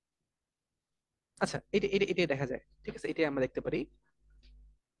 আচ্ছা, এটা দেখা যায়। ঠিক আছে, এটাই আমরা দেখতে পারি।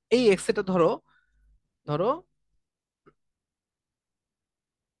 এই এক্স রেটা ধরো, ধরো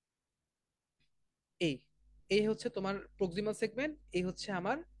এই এই হচ্ছে তোমার প্রক্সিমাল সেগমেন্ট, এই হচ্ছে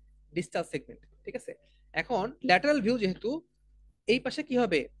আমার ডিস্টাল সেগমেন্ট। ঠিক আছে, এখন ল্যাটারাল ভিউ যেহেতু, এই পাশে কি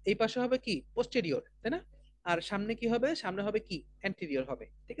হবে? এই পাশে হবে কি পোস্টেরিয়র, তাই না? আর সামনে কি হবে? সামনে হবে কি অ্যান্টেরিয়র হবে।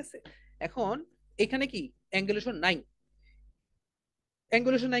 ঠিক আছে, এখন এখানে কি অ্যাঙ্গুলেশন নাই?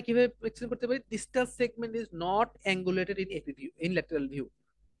 অ্যাঙ্গুলেশন নাই কিভাবে এক্সপ্লেন করতে পারি? Distal segment is not অ্যাঙ্গুলেটেড in AP view, in lateral view.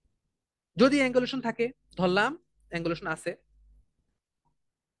 যদি অ্যাঙ্গুলেশন থাকে, ধরলাম অ্যাঙ্গুলেশন আছে,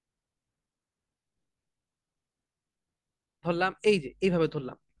 ধরলাম এই যে এইভাবে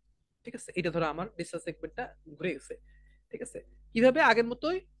ধরলাম, ঠিক আছে, এটা ধরো আমার ডিসটাল সেগমেন্টটা ঘুরে গেছে, ঠিক আছে। কিভাবে? আগের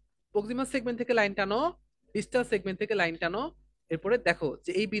মতোই প্রক্সিমাল সেগমেন্ট থেকে লাইন টানো, ডিসটাল সেগমেন্ট থেকে লাইন টানো, এরপরে দেখো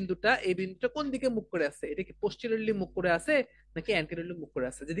যে এই বিন্দুটা কোন দিকে মুখ করে আছে, এটা কি পোস্টেরিয়রলি মুখ করে আছে নাকি অ্যান্টেরিয়রলি মুখ করে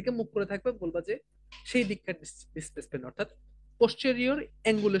আছে। যেদিকে মুখ করে থাকবে বলবা যে সেই দিককার ডিসপ্লেসমেন্ট, অর্থাৎ পোস্টেরিয়র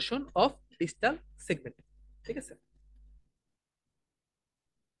অ্যাঙ্গুলেশন অফ ডিসটাল সেগমেন্ট, ঠিক আছে।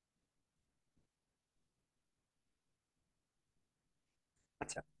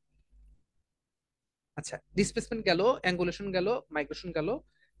 আচ্ছা, আচ্ছা, ডিসপ্লেসমেন্ট গেল, অ্যাঙ্গুলেশন গেল, মাইগ্রেশন গেল,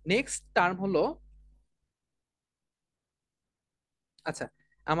 নেক্সট টার্ম হলো, আচ্ছা,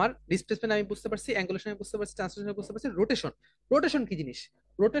 আমার ডিসপ্লেসমেন্ট আমি বুঝতে পারছি, অ্যাঙ্গুলেশন আমি বুঝতে পারছি, ট্রান্সলেশন আমি বুঝতে পারছি, রোটেশন। রোটেশন কি জিনিস?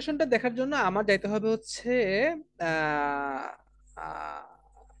 রোটেশনটা দেখার জন্য আমার যাইতে হবে হচ্ছে আহ, আহ,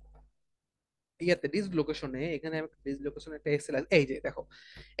 ইয়াতে ডিসলোকেশনে, এখানে আমি ডিসলোকেশনে একটা এক্সেল আছে, এই যে দেখো,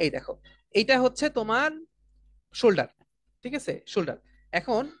 এই দেখো, এইটা হচ্ছে তোমার শোল্ডার, ঠিক আছে, শোল্ডার।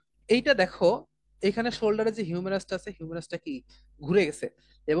 এখন এইটা দেখো, এখানে শোল্ডারে যে হিউমেরাসটা আছে, হিউমেরাসটা কি ঘুরে গেছে,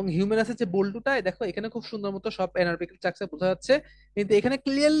 এবং হিউমেরাসের যে বল্টুটা দেখো এখানে খুব সুন্দর মতো সব এনারবিক্যাল স্ট্রাকচার বোঝা যাচ্ছে, কিন্তু এখানে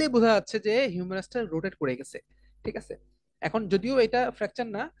ক্লিয়ারলি বোঝা যাচ্ছে যে হিউমেরাসটা রোটেট করে গেছে, ঠিক আছে। এখন যদিও এটা ফ্র্যাকচার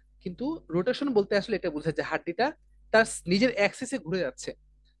না, কিন্তু রোটেশন বলতে আসলে এটা বোঝায় যে হাড্ডিটা তার নিজের অ্যাক্সিসে ঘুরে যাচ্ছে।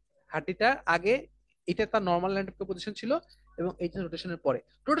 হাড্ডিটা আগে এটা তার নর্মাল ল্যান্ড পজিশন ছিল, এবং এইটা রোটেশনের পরে।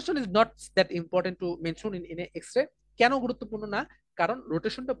 Rotation is not that important to mention in x-ray. কেন গুরুত্বপূর্ণ না? কারণ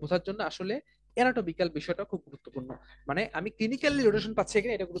রোটেশনটা বোঝার জন্য আসলে অ্যানাটোমিক্যাল বিষয়টা খুব গুরুত্বপূর্ণ। মানে আমি ক্লিনিক্যালি রোটেশন পাচ্ছি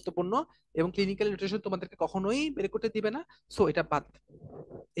কিনা এটা গুরুত্বপূর্ণ, এবং ক্লিনিক্যালি রোটেশন তোমাদেরকে কখনোই বের করতে দিবে না। সো এটা বাদ,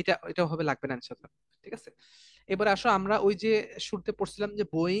 এটা হবে লাগবে না ইনশাআল্লাহ, ঠিক আছে। এবার আসো আমরা ওই যে শুরুতে পড়ছিলাম যে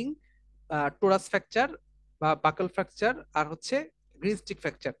বোয়িং, টোরাস ফ্র্যাকচার বা বাকল ফ্র্যাকচার, আর হচ্ছে গ্রিন স্টিক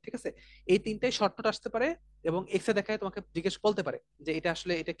ফ্র্যাকচার, ঠিক আছে। এই তিনটাই শর্ট নোট আসতে পারে, এবং এক্সরে দেখায় তোমাকে জিজ্ঞেস বলতে পারে যে এটা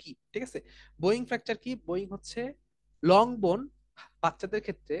আসলে এটা কি, ঠিক আছে। বোয়িং ফ্র্যাকচার কি? বোয়িং হচ্ছে লং বোন, বাচ্চাদের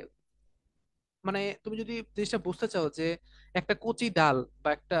ক্ষেত্রে। মানে তুমি যদি জিনিসটা বুঝতে চাও যে একটা কচি ডাল বা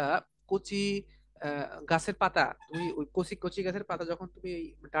একটা কচি গাছের পাতা, তুমি ওই কচি কচি গাছের পাতা যখন তুমি এই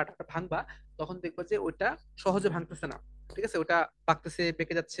ডাঁটাটা ভাঙবা, তখন দেখবা যে ওইটা সহজে ভাঙতেছে না, ঠিক আছে, ওটা পাকতেছে,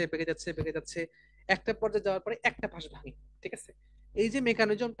 বেঁকে যাচ্ছে, বেঁকে যাচ্ছে, বেঁকে যাচ্ছে, একটা পর্যায়ে যাওয়ার পরে একটা পাশ ভাঙে, ঠিক আছে। এই যে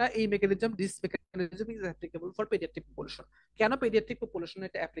মেকানিজমটা, এই mechanism, this mechanism is applicable for paediatric population. কেন পেডিয়াট্রিক পপুলেশনে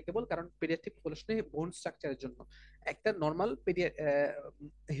এটা অ্যাপ্লিকেবল? কারণ পেডিয়াট্রিক পপুলেশনে বোন স্ট্রাকচারের জন্য একটা normal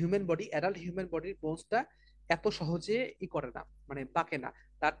human body, adult human বডির বোনসটা এত সহজে করে না, মানে বাঁকে না।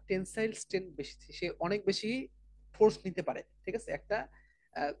 তার টেনসাইল স্ট্রেন্থ বেশি, সে অনেক বেশি ফোর্স নিতে পারে, ঠিক আছে, একটা।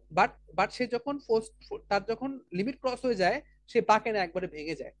 বাট বাট সে যখন ফোর্স, তার যখন লিমিট ক্রস হয়ে যায়, সে বাঁকে না, একবারে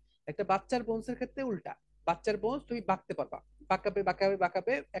ভেঙে যায়। একটা বাচ্চার বোনসের ক্ষেত্রে উল্টা, বাচ্চার বোনস তুমি বাঁকতে পারবা, বাঁকাবে বাঁকাবে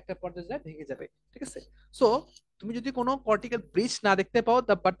বাঁকাবে, একটা পর্যায়ে যায় ভেঙে যাবে, ঠিক আছে। সো তুমি যদি কোনো কর্টিক্যাল ব্রিজ না দেখতে পাও,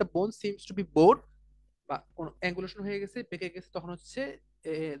 but the bone seems to B bore, বা কোন অ্যাঙ্গুলেশন হয়ে গেছে, বেঁকে গেছে, তখন হচ্ছে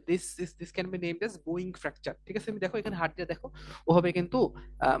this can be named age Boeing fracture, ঠিক আছে। তুমি দেখো এখানে হাত দিয়ে দেখো, ওভাবে কিন্তু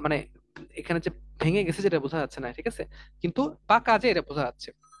মানে এখানে যে ভেঙে গেছে যেটা বোঝা যাচ্ছে না, ঠিক আছে, কিন্তু পা কাজে এটা বোঝা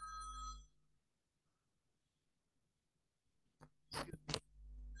যাচ্ছে।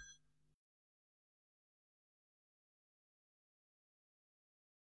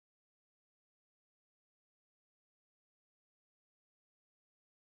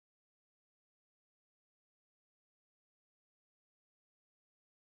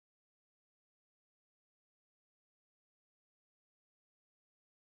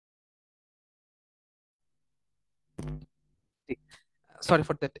 Sorry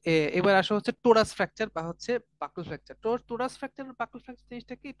for that. এবার আসা হচ্ছে টোরাস ফ্র্যাকচার বা হচ্ছে বাকল ফ্র্যাকচার। টোরাস ফ্র্যাকচার আর বাকল ফ্র্যাকচার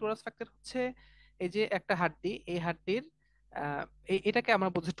জিনিসটা কি? টোরাস ফ্র্যাকচার হচ্ছে এই যে একটা হাড্ডি, এই হাড্ডির আহ, এটাকে আমরা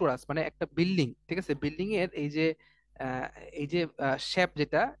বলছি টোরাস, মানে একটা বিল্ডিং, ঠিক আছে, বিল্ডিং এর এই যে আহ, এই যে শেপ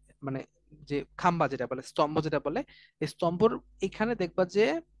যেটা, মানে যে খাম্বা যেটা বলে, স্তম্ভ যেটা বলে, এই স্তম্ভর এখানে দেখবা যে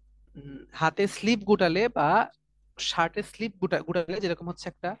হাতে স্লিপ গুটালে বা শার্টের স্লিপ গুটালে যেরকম হচ্ছে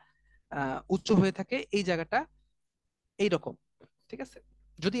একটা উঁচু হয়ে থাকে এই জায়গাটা, এইরকম, ঠিক আছে।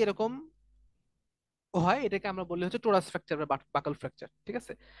 যদি এরকম হয়, এটাকে আমরা বলি হচ্ছে টোরাস ফ্র্যাকচার বা বাকল ফ্র্যাকচার, ঠিক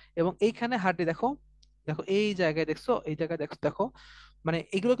আছে। এবং এইখানে হাড্ডি দেখো, দেখো এই জায়গায় দেখছো, এই জায়গায় দেখো, দেখো, মানে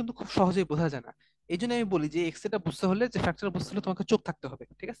এগুলো কিন্তু খুব সহজেই বোঝা যায় না। এই জন্য আমি বলি যে এক্সরেটা বুঝতে হলে, যে ফ্র্যাকচার বুঝতে হলে তোমাকে চোখ থাকতে হবে,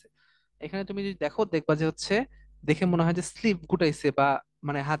 ঠিক আছে। এখানে তুমি যদি দেখো, দেখবা যে হচ্ছে দেখে মনে হয় যে স্লিপ গুটাইছে বা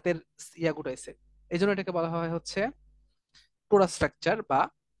মানে হাতের ইয়া গুটাইছে। এই জন্য এটাকে বলা হয় হচ্ছে টোরাস ফ্র্যাকচার বা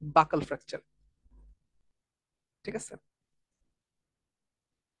বাকল ফ্র্যাকচার, ঠিক আছে।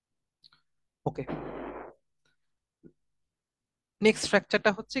 ওকে, নেক্সট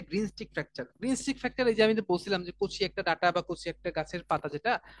ফ্র্যাকচারটা হচ্ছে green stick fracture. Green stick fracture, এই যে আমি যে বলছিলাম যে কচি একটা ডাটা বা কচি একটা গাছের পাতা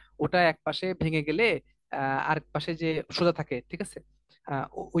যেটা, ওটা এক পাশে ভেঙে গেলে আরেক পাশে যে সোজা থাকে, ঠিক আছে।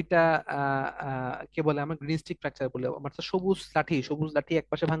 ওইটা কে বলে, আমার গ্রিন স্টিক ফ্র্যাকচার বলে, আমার তো সবুজ লাঠি, সবুজ লাঠি এক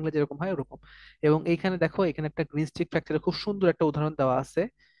পাশে ভাঙলে যেরকম হয় ওরকম। এবং এইখানে দেখো, এখানে একটা গ্রিন স্টিক ফ্র্যাকচারের খুব সুন্দর একটা উদাহরণ দেওয়া আছে।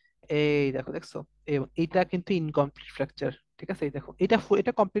 এই দেখো, দেখছো? এবং এইটা কিন্তু ইনকমপ্লিট ফ্র্যাকচার। ঠিক আছে, এই দেখো,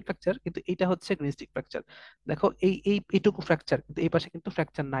 এটা কমপ্লিট ফ্র্যাকচার, কিন্তু এটা হচ্ছে গ্রিন স্টিক ফ্র্যাকচার। দেখো, এইটুকু ফ্র্যাকচার, কিন্তু এই পাশে কিন্তু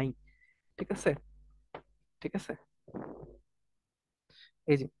ফ্র্যাকচার নাই। ঠিক আছে, ঠিক আছে।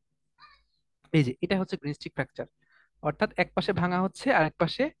 এই যে, এই যে এটা হচ্ছে গ্রিন স্টিক ফ্র্যাকচার, অর্থাৎ এক পাশে ভাঙা হচ্ছে আর এক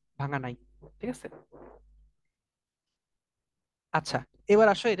পাশে ভাঙা নাই। ঠিক আছে। আচ্ছা, এবার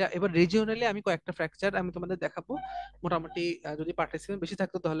আসো, এটা এবার রিজিওনালি আমি কয়েকটা ফ্র্যাকচার আমি তোমাদের দেখাবো। মোটামুটি যদি পার্টিসিপেন্ট বেশি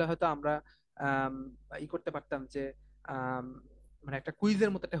থাকতো তাহলে হয়তো আমরা আম, করতে পারতাম যে আম, মানে একটা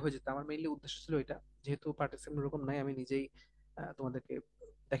কুইজের মতো একটা হয়ে যেত। আমার মেইনলি উদ্দেশ্য ছিল এটা। যেহেতু পার্টিসিপেন্ট ওরকম নাই, আমি নিজেই তোমাদেরকে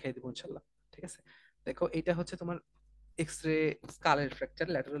দেখাই দেবো ইনশাল্লাহ। ঠিক আছে। দেখো, এটা হচ্ছে তোমার X ray স্কালের fracture,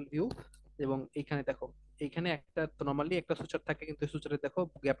 lateral view. এবং এইখানে দেখো, এইখানে একটা নর্মালি একটা সুচার থাকে, কিন্তু সুচারে দেখো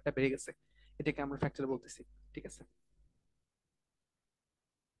গ্যাপটা বেড়ে গেছে। এটাকে আমরা ফ্র্যাকচার বলতেছি। ঠিক আছে।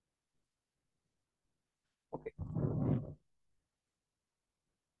 ওকে।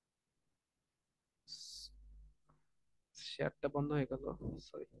 শেয়ারটা বন্ধ হয়ে গেল,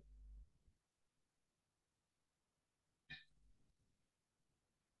 সরি।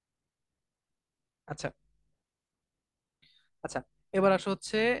 আচ্ছা, আচ্ছা, এবার আসো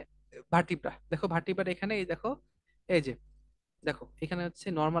হচ্ছে ভার্টিব্রা। দেখো ভার্টিব্রা এখানে, এই দেখো, এই যে দেখো, এখানে হচ্ছে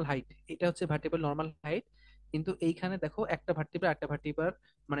নর্মাল হাইট, এটা হচ্ছে ভার্টিব্রাল নর্মাল হাইট। কিন্তু এইখানে দেখো, একটা ভার্টিব্রার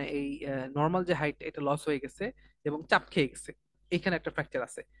মানে এই নর্মাল যে হাইট, এটা লস হয়ে গেছে এবং চাপ খেয়ে গেছে। এখানে একটা ফ্র্যাকচার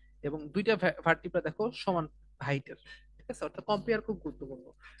আছে। এবং দুইটা ভার্টিব্রা দেখো সমান হাইটের। ঠিক আছে, অর্থাৎ কম্পেয়ার খুব গুরুত্বপূর্ণ।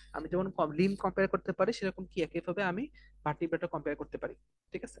 আমি যেমন লিম কম্পেয়ার করতে পারি, সেরকম কি একইভাবে আমি ভার্টিব্রাটা কম্পেয়ার করতে পারি।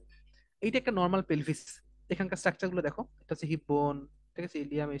 ঠিক আছে। এইটা একটা নর্মাল পেলভিস। এখানকার স্ট্রাকচার গুলো দেখো, এটা হচ্ছে হিপ বোন। ঠিক আছে,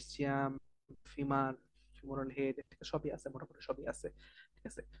 ইলিয়াম, ইসচিয়াম, ফিমার, ফিমোরাল হেড, সবই আছে, মোটামুটি সবই আছে। ঠিক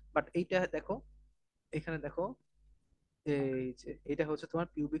আছে। বাট এইটা দেখো, এখানে দেখো, এই যে এটা হচ্ছে তোমার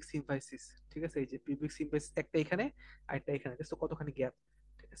পিউবিক সিম্ফাইসিস। ঠিক আছে, এই যে পিউবিক সিম্ফাইসিস একটা এখানে আর একটা এখানে, দেখছো কতখানি গ্যাপ।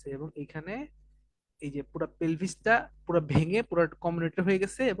 ঠিক আছে। এবং এইখানে এই যে পুরো পেলভিসটা পুরো ভেঙে পুরো কমিউনিটেড হয়ে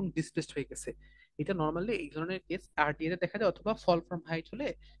গেছে এবং ডিসপ্লেসড হয়ে গেছে। এটা নর্মালি এই ধরনের কেস আরটিএ তে দেখা যায়, অথবা ফল ফ্রম হাইট হলে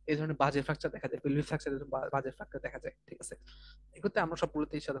এই ধরনের বাজে ফ্র্যাকচার দেখা যায়, পেলভিক ফ্র্যাকচার, বাজে ফ্র্যাকচার দেখা যায়। ঠিক আছে। এক্ষেত্রে আমরা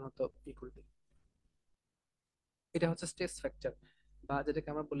সবগুলোতেই সাধারণত ই করে দিই। এটা হচ্ছে স্ট্রেস ফ্র্যাকচার, বা যেটাকে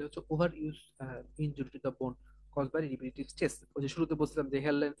আমরা বলি হচ্ছে over use injury to the bone cause by repetitive stress. ওই যে শুরুতে বলছিলাম যে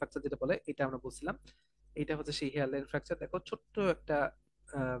হেয়ার লাইন ফ্র্যাকচার যেটা বলে, এটা আমরা বলছিলাম। এটা হচ্ছে সেই হেয়ার লাইন ফ্র্যাকচার। দেখো, ছোট্ট একটা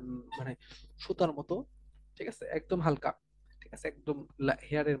মানে সুতার মতো। ঠিক আছে, একদম হালকা। ঠিক আছে, একদম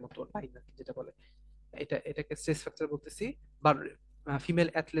হেয়ারের মতো লাইন আর কি, যেটা বলে। এটাকে স্ট্রেস ফ্র্যাকচার বলতেছি। বা ফিমেল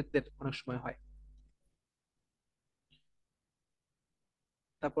অ্যাথলেটদের অনেক সময় হয়।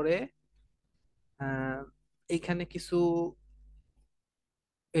 তারপরে আহ এইখানে কিছু,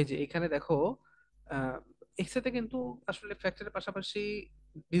 এই যে এখানে দেখো, এক্সরেতে কিন্তু আসলে ফ্র্যাকচারের পাশাপাশি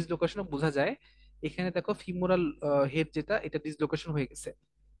ডিসলোকেশনও বোঝা যায়। এখানে দেখো ফিমোরাল হেড যেটা, এটা ডিসলোকেশন হয়ে গেছে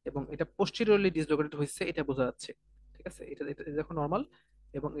এবং এটা পোস্টেরিয়রলি ডিসলোকেটেড হয়েছে, এটা বোঝা যাচ্ছে। ঠিক আছে, এটা দেখো নর্মাল।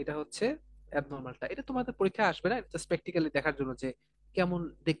 এবং এটা হচ্ছে অ্যাবনর্মালটা। এটা তোমাদের পরীক্ষায় আসবে না, জাস্ট প্র্যাকটিক্যালি দেখার জন্য যে কেমন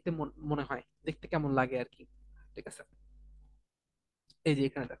দেখতে মনে হয়, দেখতে কেমন লাগে আর কি। ঠিক আছে। এই যে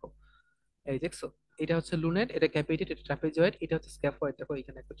এখানে দেখো, এই দেখছো, এটা হচ্ছে লুনেট, এটা ক্যাপিটেট, এটা ট্রাপিজয়েড, এটা হচ্ছে স্ক্যাফয়েড। দেখো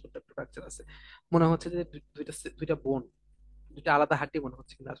এখানে একটা ছোট্ট একটা ফ্র্যাকচার আছে। মনে হচ্ছে যে দুইটা বোন, দুইটা আলাদা হাড্ডি মনে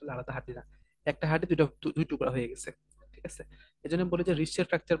হচ্ছে, কিন্তু আসলে আলাদা হাড্ডি না। একটা হাড্ডি দুই টুকরা হয়ে গেছে। ঠিক আছে। এই জন্য বলি যে রিস্টের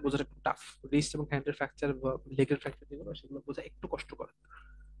ফ্র্যাকচার বোঝাটা একটু টাফ। রিস্ট এবং হ্যান্ডের ফ্র্যাকচার বা লেগের ফ্র্যাকচার যেগুলো, সেগুলো বোঝা একটু কষ্টকর।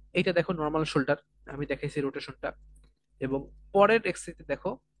 এইটা দেখো নর্মাল শোল্ডার, আমি দেখাইছি রোটেশনটা। এবং পরের এক্সরেতে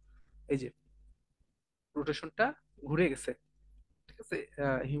দেখো, এই যে রোটেশনটা ঘুরে গেছে। ঠিক আছে,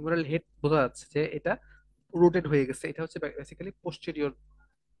 হিউমেরাল হেড বোঝা যাচ্ছে যে এটা রোটেট হয়ে গেছে। এটা হচ্ছে বেসিক্যালি পোস্টেরিয়র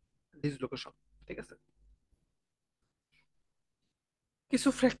ডিসলোকেশন। ঠিক আছে। কিছু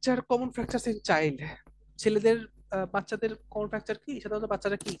fracture, common fracture in child, ছেলেদের, বাচ্চাদের কমন ফ্র্যাকচার কি, সাধারণত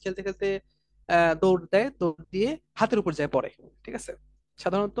বাচ্চারা কি খেলতে খেলতে দৌড় দেয়, দৌড় দিয়ে হাতের উপর যায় পড়ে। ঠিক আছে।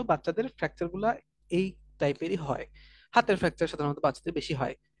 সাধারণত বাচ্চাদের ফ্র্যাকচার গুলা এই টাইপেরই হয়। হাতের ফ্র্যাকচার সাধারণত বাচ্চাদের বেশি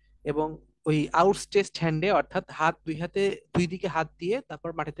হয়। এবং ওই আউটস্ট্রেচড হ্যান্ডে, অর্থাৎ দুই হাতে, দুই দিকে হাত দিয়ে তারপর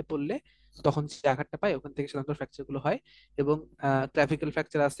মাটিতে পড়লে তখন যে আঘাতটা পায়, ওখান থেকে সাধারণত ফ্র্যাকচার গুলো হয়। এবং ক্লাভিকেল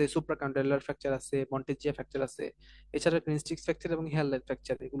ফ্র্যাকচার আছে, সুপ্রাকন্ডাইলার ফ্র্যাকচার আছে, মন্টেজিয়া ফ্র্যাকচার আছে। এছাড়া গ্রিন স্টিক ফ্র্যাকচার এবং হেয়ারলাইন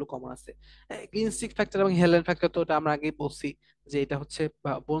ফ্র্যাকচার, এগুলো কমন আছে। গ্রিন স্টিক ফ্র্যাকচার এবং হেয়ারলাইন ফ্র্যাকচার তো ওটা আমরা আগেই বলছি, যে এটা হচ্ছে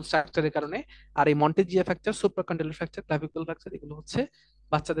বোন স্ট্রাকচারের কারণে। আর এই মন্টেজিয়া fracture, supracondylar fracture, clavicular fracture, এগুলো হচ্ছে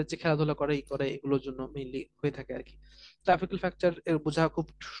বাচ্চাদের যে খেলাধুলা করে ই করে, এগুলোর জন্য মেইনলি হয়ে থাকে আর কি। ক্লাভিকুলার ফ্র্যাকচার এর বোঝা খুব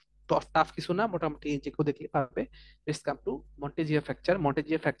টাফ কিছু না, মোটামুটি যে কেউ দেখলে পারবে। Let's come to মন্টেজিয়া fracture.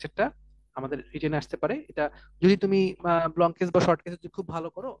 মন্টেজিয়া ফ্র্যাকচারটা আমাদের রিটেনে আসতে পারে এটা। যদি তুমি লং কেস বা শর্ট কেস যদি খুব ভালো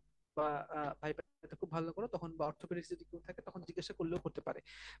করো, বা ভাইপাতে খুব ভালো করো, তখন বা অর্থোপেডিক্স যদি কেউ থাকে তখন জিজ্ঞাসা করলেও করতে পারে।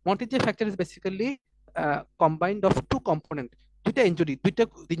 মন্টিজে fracture is basically combined of two component, দুইটা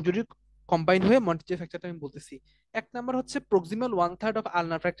ইনজুরি কম্বাইন হয়ে মন্টিজে ফ্র্যাকচারটা আমি বলতেছি। এক নাম্বার হচ্ছে proximal one third of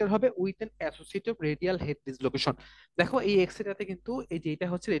ulnar fracture হবে with an associated radial head dislocation. দেখো এই এক্সরেটাতে কিন্তু এই যে এটা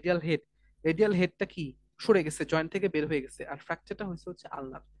হচ্ছে রেডিয়াল হেড, রেডিয়াল হেডটা কি সরে গেছে, জয়েন্ট থেকে বের হয়ে গেছে, আর ফ্র্যাকচারটা হচ্ছে হচ্ছে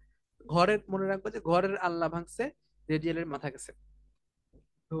আলনার। ঘরের মনে রাখবো যে ঘরের আলনা ভাঙছে, রেডিয়ালের মাথা গেছে,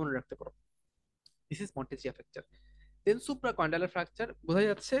 মনে রাখতে পারো। This is মন্টেজিয়া fracture. Then supra কন্ডাইলার fracture বোঝা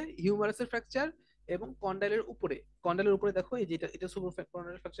যাচ্ছে হিউমারাসের ফ্র্যাকচার এবং কন্ডাইলের উপরে। কন্ডাইলের উপরে দেখো এই যে এটা সুপ্রা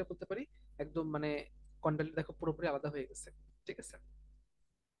কন্ডাইলার ফ্র্যাকচার বলতে পারি। একদম মানে কন্ডাইল দেখো পুরোপুরি আলাদা হয়ে গেছে। ঠিক আছে।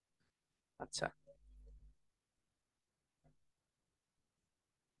 আচ্ছা,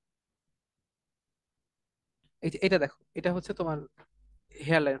 এই যে এটা দেখো, এটা হচ্ছে তোমার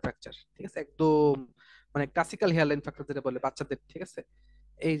হেয়ার লাইন ফ্র্যাকচার। ঠিক আছে, একদম মানে ক্লাসিক্যাল হেয়ার লাইন ফ্র্যাকচার যেটা বলে বাচ্চাদের। ঠিক আছে,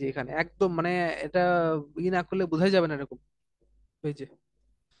 এই যে এখানে একদম মানে এটা না করলে বোঝাই যাবে না এরকম। এই যে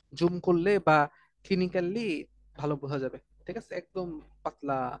জুম করলে বা ক্লিনিক্যালি ভালো বোঝা যাবে। ঠিক আছে, একদম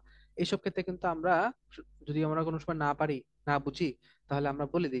পাতলা। এইসব ক্ষেত্রে কিন্তু আমরা, যদি আমরা কোনো সময় না পারি, না বুঝি, তাহলে আমরা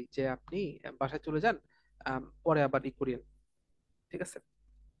বলে দিই যে আপনি বাসায় চলে যান, পরে আবার করিয়েন। ঠিক আছে।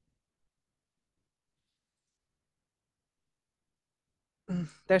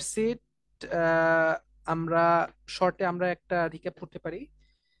 That's it. আমরা শর্টে আমরা একটা রিক্যাপ করতে পারি।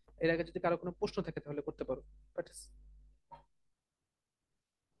 এর আগে যদি কারো কোনো প্রশ্ন থাকে তাহলে করতে পারো।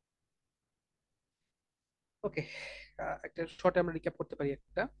 ওকে, একটা শর্টে আমরা রিক্যাপ করতে পারি।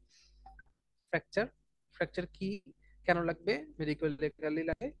 একটা ফ্র্যাকচার, ফ্র্যাকচার কি, কেন লাগবে, মেডিকেলি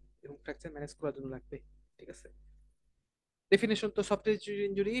লাগে, এবং ফ্র্যাকচার ম্যানেজ করার জন্য লাগবে। ঠিক আছে। ডেফিনেশন তো soft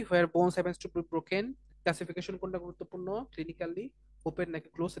injury where bones happens to B broken. Classification কোনটা গুরুত্বপূর্ণ, ক্লিনিক্যালি ওপেন নাকি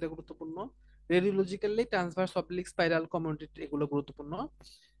ক্লোজ এটা গুরুত্বপূর্ণ। রেডিওলজিক্যালি ট্রান্সভার্স অবলিক স্পাইরাল কমিউনিটি এগুলো গুরুত্বপূর্ণ।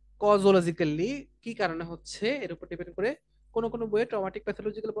 কজোলজিক্যালি কি কারণে হচ্ছে এর উপর ডিপেন্ড করে। কোন কোন বইয়ে ট্রমাটিক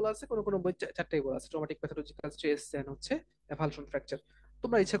প্যাথোলজিক্যাল বলা আছে, কোন কোন বই চারটাই বলা আছে, ট্রমাটিক প্যাথোলজিক্যাল, স্ট্রেস এন্ড হচ্ছে ভালসন ফ্র্যাকচার।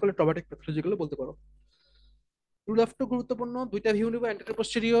 তোমরা ইচ্ছা করলে ট্রমাটিক প্যাথোলজিক্যাল বলতে পারো। রুল অফ টু গুরুত্বপূর্ণ, দুইটা ভিউ নিব অ্যান্টেরিয়র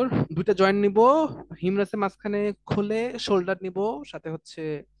পোস্টেরিয়র, দুইটা জয়েন্ট নিব, হিমরাসের মাঝখানে খুলে শোল্ডার নিব, সাথে হচ্ছে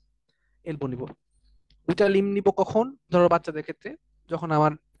এলবো নিব। দুইটা লিম নিব কখন, ধরো বাচ্চাদের ক্ষেত্রে, যখন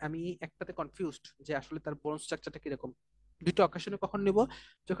আমি একটাতে কনফিউজড যে আসলে তার বোন স্ট্রাকচারটা কিরকম। দুইটা অকেশনে কখন নিব,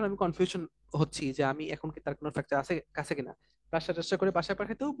 যখন আমি কনফিউশন হচ্ছি যে আমি এখন কি তার কোনো ফ্র্যাকচার আছে কাছে কিনা। রাস্তা টাস্তা করে বাসায়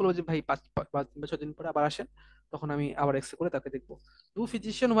পাঠাতেও বলবো যে ভাই 5 বা 6 দিন পরে আবার আসেন, তখন আমি আবার এক্সরে করে তাকে দেখবো। টু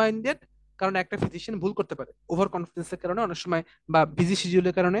ফিজিশিয়ান মাইন্ডেড, কারণ একটা ফিজিশিয়ান ভুল করতে পারে ওভার কনফিডেন্সের কারণে অনেক সময়, বা বিজি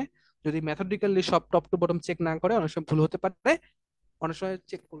শিডিউলের কারণে। যদি মেথডিক্যালি সব টপ টু বটম চেক না করে অনেক সময় ভুল হতে পারে। অনেক সময়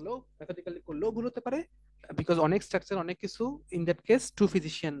চেক করলেও মেথডিক্যালি করলেও ভুল হতে পারে, বিকজ অনেক স্ট্রাকচার অনেক কিছু। In that case two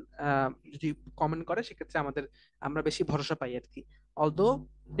physician যদি কমেন্ট করে সেক্ষেত্রে আমরা বেশি ভরসা পাই আর কি। Although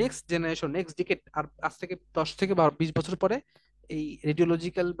next generation, next decade, আর আজ থেকে 10 থেকে 20 বছর পরে এই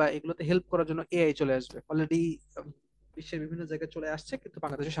রেডিওলজিক্যাল বা এগুলোতে হেল্প করার জন্য এআই চলে আসবে অলরেডি। বিশ্বের বিভিন্ন জায়গায় চলে আসছে, কিন্তু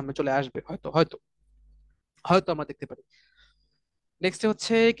বাংলাদেশের সামনে চলে আসবে হয়তো, হয়তো হয়তো আমরা দেখতে পারি। নেক্সট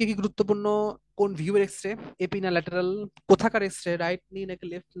হচ্ছে কি কি গুরুত্বপূর্ণ, কোন ভিউ এর এক্সরে, এপি না ল্যাটারাল, কোথাকার এক্সরে, রাইট নি নাকি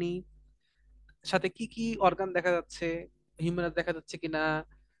লেফট নি, সাথে কি কি অর্গান দেখা যাচ্ছে, হিউম্যান দেখা যাচ্ছে কিনা,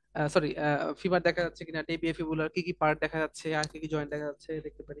 সরি ফিমার দেখা যাচ্ছে কিনা, টেবিয়া ফিবুলার কি কি পার্ট দেখা যাচ্ছে, আর কি কি জয়েন্ট দেখা যাচ্ছে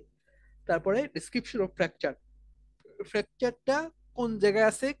দেখতে পারি। তারপরে ডিসক্রিপশন অফ ফ্র্যাকচার, ফ্র্যাকচারটা কোন জায়গায়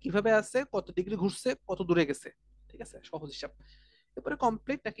আছে, কিভাবে আছে, কত ডিগ্রি ঘুরছে, কত দূরে গেছে। ঠিক আছে, সহজ হিসাব। এরপরে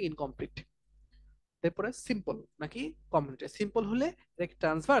কমপ্লিট নাকি ইনকমপ্লিট, এরপরে সিম্পল নাকি কমপ্লিট। সিম্পল হলে এটা কি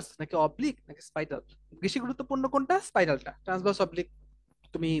ট্রান্সভার্স নাকি অবলিক নাকি স্পাইরাল। বেশি গুরুত্বপূর্ণ কোনটা, স্পাইরালটা। ট্রান্সভার্স অবলিক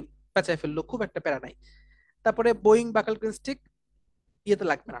তুমি পেঁচায় ফেললো, খুব একটা প্যারা নাই। তারপরে বোয়িং বাকাল স্টিক ইয়েতে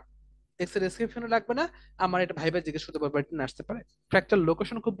লাগবে না, এক্সের ডেসক্রিপশনে লাগবে না। আমার এটা ভাইবা জিজ্ঞেস করতে পারবে, এটা না আসতে পারে। ফ্র্যাকচার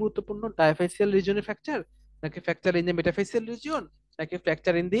লোকেশন খুব গুরুত্বপূর্ণ, ডায়াফেসিয়াল রিজিয়নে ফ্র্যাকচার নাকি ফ্র্যাকচার ইন দি মেটাফেসিয়াল রিজিয়ন নাকি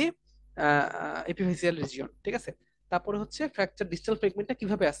ফ্র্যাকচার ইন দি এপিফেসিয়াল রিজিয়ন। ঠিক আছে। তারপরে হচ্ছে ফ্র্যাকচার ডিসটাল ফ্রেগমেন্টটা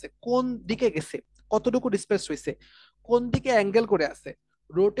কিভাবে আছে, কোন দিকে গেছে, কতটুকু ডিসপ্লেস হয়েছে, কোন দিকে অ্যাঙ্গেল করে আছে,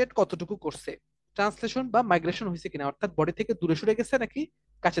 রোটেট কতটুকু করছে, ট্রান্সলেশন বা মাইগ্রেশন হয়েছে কিনা, অর্থাৎ বডি থেকে দূরে সরে গেছে নাকি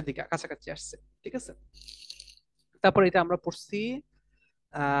কাছের দিকে কাছাকাছি আসছে। ঠিক আছে। তারপর এটা আমরা পড়ছি,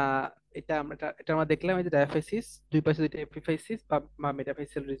 আহ এটা আমরা দেখলাম এই যে ডায়াফেসিস, দুই পাশে দুইটা এপিফাইসিস বা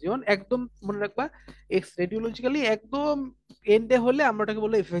মেটাফেসিয়াল রিজিয়ন। একদম মনে রাখবা, এক্স রেডিওলজিক্যালি একদম এন্ডে হলে আমরা ওটাকে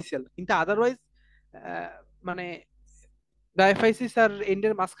বলবো এপিফাইসিয়াল, কিন্তু আদারওয়াইজ মানে ডায়াফাইসিস আর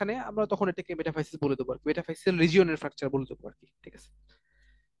এন্ডের মাঝখানে আমরা তখন এটাকে মেটাফাইসিস বলে দেবো আর কি, মেটাফাইসিয়াল রিজিয়নের ফ্র্যাকচার বলে দেবো আর কি। ঠিক আছে।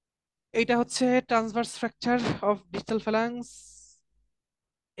 এইটা হচ্ছে ট্রান্সভার্স ফ্র্যাকচার অফ ডিজিটাল ফ্যালাংস।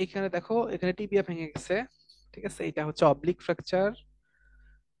 এইখানে দেখো, এখানে টিবিয়া ভেঙে গেছে। ঠিক আছে, এটা হচ্ছে অবলিক ফ্র্যাকচার।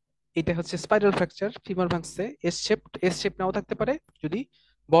 এটা হচ্ছে স্পাইরাল ফ্র্যাকচার, ফিমার ভাঙছে। এস শেপ নাও থাকতে পারে, যদি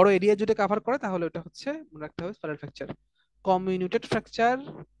বড় এরিয়া যদি কভার করে তাহলে ওটা হচ্ছে মনে রাখতে হবে স্পাইরাল ফ্র্যাকচার। কমিউনিটেড ফ্র্যাকচার,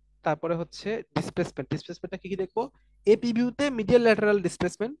 তারপরে হচ্ছে ডিসপ্লেসমেন্ট। ডিসপ্লেসমেন্টটা কি কি দেখবো? এপি ভিউতে মিডিয়াল ল্যাটারাল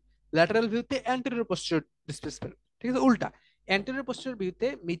ডিসপ্লেসমেন্ট, ল্যাটারাল ভিউতে অ্যান্টেরিয়র পোস্টেরিয়র ডিসপ্লেসমেন্ট। ঠিক আছে, উল্টা। অ্যান্টেরিয়র পোস্টেরিয়র ভিউতে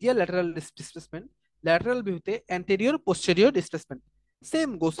মিডিয়াল ল্যাটারাল ডিসপ্লেসমেন্ট, ল্যাটারাল ভিউতে anterior posterior displacement. Same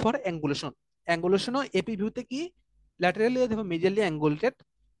goes for অ্যাঙ্গুলেশন। অ্যাঙ্গুলেশনও AP ভিউতে কি ল্যাটারালি অথবা মিডিয়ালি অ্যাঙ্গুলেটেড,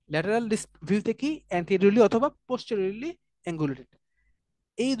 ল্যাটারাল ভিউতে কি অ্যান্টেরিয়রলি অথবা পোস্টেরিয়রলি অ্যাঙ্গুলেটেড।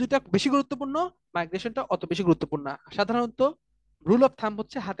 এই দুইটা বেশি গুরুত্বপূর্ণ, মাইগ্রেশনটা অত বেশি গুরুত্বপূর্ণ না। সাধারণত রুল অফ থাম্ব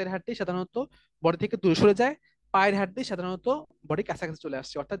হচ্ছে হাতের হাড়টি সাধারণত বডি থেকে দূরে সরে যায়, পায়ের হাড়টি সাধারণত বডি কাছাকাছি চলে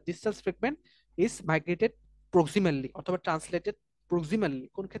আসছে, অর্থাৎ ডিসটাল ফ্রেগমেন্ট ইজ মাইগ্রেটেড প্রক্সিমালি অথবা ট্রান্সলেটেড প্রক্সিমালি।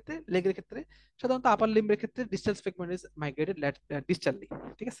 কোন ক্ষেত্রে? লেগের ক্ষেত্রে। সাধারণত আপার লিম্বের ক্ষেত্রে ডিসটাল ফ্রেগমেন্ট ইজ মাইগ্রেটেড ডিসটালি।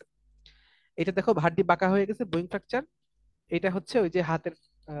 ঠিক আছে, এটা দেখো হাড্ডি বাঁকা হয়ে গেছে, বোয়িং ফ্র্যাকচার। এটা হচ্ছে ওই যে হাতের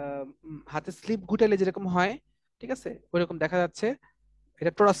হাতের স্লিপ গুটাইলে যেরকম হয়, ঠিক আছে, ওইরকম দেখা যাচ্ছে।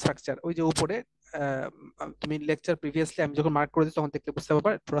 এটা টোরাস ফ্র্যাকচার, ওই যে উপরে আহ, তুমি লেকচার প্রিভিয়াসলি আমি যখন মার্ক করেছি তখন দেখলে বুঝতে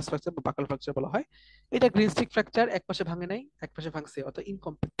পারবা টোরাস ফ্র্যাকচার বা বাকাল ফ্র্যাকচার বলা হয়। এটা গ্রিন স্টিক ফ্র্যাকচার, এক পাশে ভাঙে নাই, এক পাশে ভাঙছে, অর্থাৎ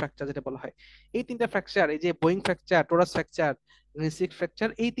ইনকমপ্লিট ফ্র্যাকচার যেটা বলা হয়। এই তিনটা ফ্র্যাকচার, এই যে Boeing fracture, টোরাস fracture, green stick fracture,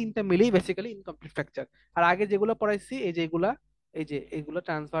 এই তিনটা মিলেই বেসিক্যালি ইনকমপ্লিট ফ্র্যাকচার। আর আগে যেগুলো পড়াইছি, এই যে এগুলা, এই যে এগুলো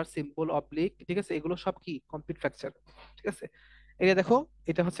ট্রান্সভার্স, সিম্পল, অবলিক, ঠিক আছে, এগুলো সব কি কমপ্লিট ফ্র্যাকচার। ঠিক আছে, এটা দেখো,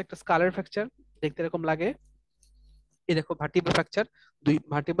 এটা হচ্ছে একটা স্কালার ফ্র্যাকচার, দেখতে এরকম লাগে। এই দেখো ভার্টিব্রাল ফ্র্যাকচার, দুই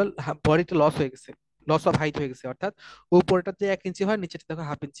ভার্টিব্রাল বডিতে লস হয়ে গেছে, লস অফ হাইট হয়ে গেছে, অর্থাৎ উপরটা যে 1 ইঞ্চি হয়, নিচেটা দেখো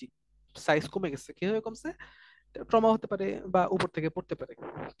হাফ ইঞ্চি সাইজ কমে গেছে। কিভাবে কমছে? ট্রমা হতে পারে বা উপর থেকে পড়তে পারে।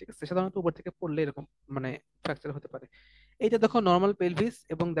 ঠিক আছে, সাধারণত উপর থেকে পড়লে এরকম মানে ফ্র্যাকচার হতে পারে। এইটা দেখো নর্মাল পেলভিস,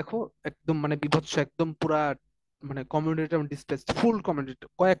 এবং দেখো একদম মানে বিভৎস, একদম পুরা মানে কমিউনিটি ডিসপ্লেসড, ফুল কমিউনিটি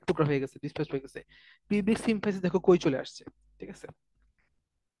কয়েক টুকরা হয়ে গেছে, ডিসপ্লেস হয়ে গেছে। পিউবিক সিম্ফেসিস দেখো কই চলে আসছে। ঠিক আছে,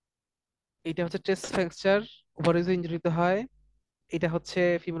 এটা হচ্ছে চেস্ট ফ্র্যাকচার, ওভারইউজ ইনজুরিতে হয়। এটা হচ্ছে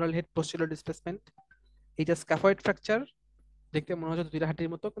ফিমোরাল হেড পোস্টেরিয়র ডিসপ্লেসমেন্ট। এইটা স্ক্যাফয়েড ফ্র্যাকচার, দেখতে মনে হচ্ছে দুইটা হাঁটির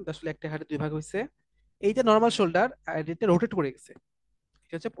মতো, কিন্তু আসলে একটা হাঁটি দুই ভাগ হয়েছে। এইটা নর্মাল শোল্ডার, আর এটা রোটেট করে গেছে,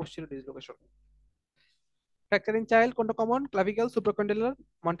 এটা হচ্ছে posterior dislocation. Fracture in child কোনটা কমন? ক্লাভিকেল, সুপ্রাকন্ডেলার,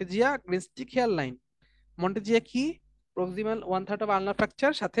 মন্টেজিয়া, গ্রিনস্টিক, hair line. মন্টেজিয়া কি? প্রক্সিমাল 1/3 অফ আলনার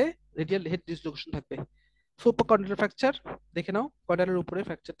ফ্র্যাকচার, সাথে রেডিয়াল হেড ডিসলোকেশন থাকবে। সুপ্রাকন্ডেলার ফ্র্যাকচার, দেখে নাও কর্ডালের উপরে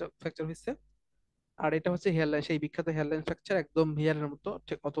ফ্র্যাকচারটা ফ্র্যাকচার হয়েছে। আর এটা হচ্ছে হেয়ার লাইন, সেই বিখ্যাত হেয়ার লাইন ফ্র্যাকচার, একদম হেয়ারের মতো,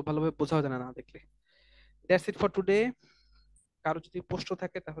 ঠিক অত ভালোভাবে বোঝাও যায় না না দেখলে। That's it for today. কারো যদি প্রশ্ন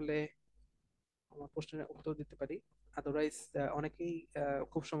থাকে তাহলে আমার প্রশ্নের উত্তর দিতে পারি। আদারওয়াইজ অনেকেই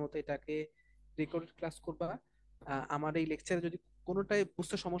খুব সম্ভবত এটাকে রেকর্ডেড ক্লাস করবা। আমার এই লেকচারে যদি কোনোটাই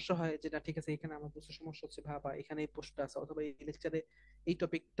বুঝতে সমস্যা হয়, যে না ঠিক আছে এখানে আমার বুঝতে সমস্যা হচ্ছে, বা এখানে এই প্রশ্নটা আছে, অথবা এই লেকচারে এই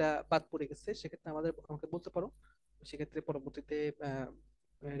টপিকটা বাদ পড়ে গেছে, সেক্ষেত্রে আমাকে বলতে পারো। সেক্ষেত্রে পরবর্তীতে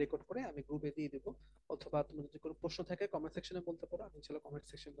রেকর্ড করে আমি গ্রুপে দিয়ে দেবো। অথবা তোমার যদি কোনো প্রশ্ন থাকে কমেন্ট সেকশনে বলতে পারো, আমি ইনশাল্লাহ কমেন্ট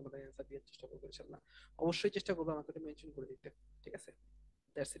সেকশনে তোমাদের অ্যান্সার দেওয়ার চেষ্টা করবো ইনশাল্লাহ। অবশ্যই চেষ্টা করবো আমাকে মেনশন করে দিতে। ঠিক আছে,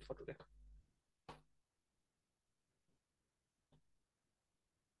 দ্যাটস ইট ফর টুডে।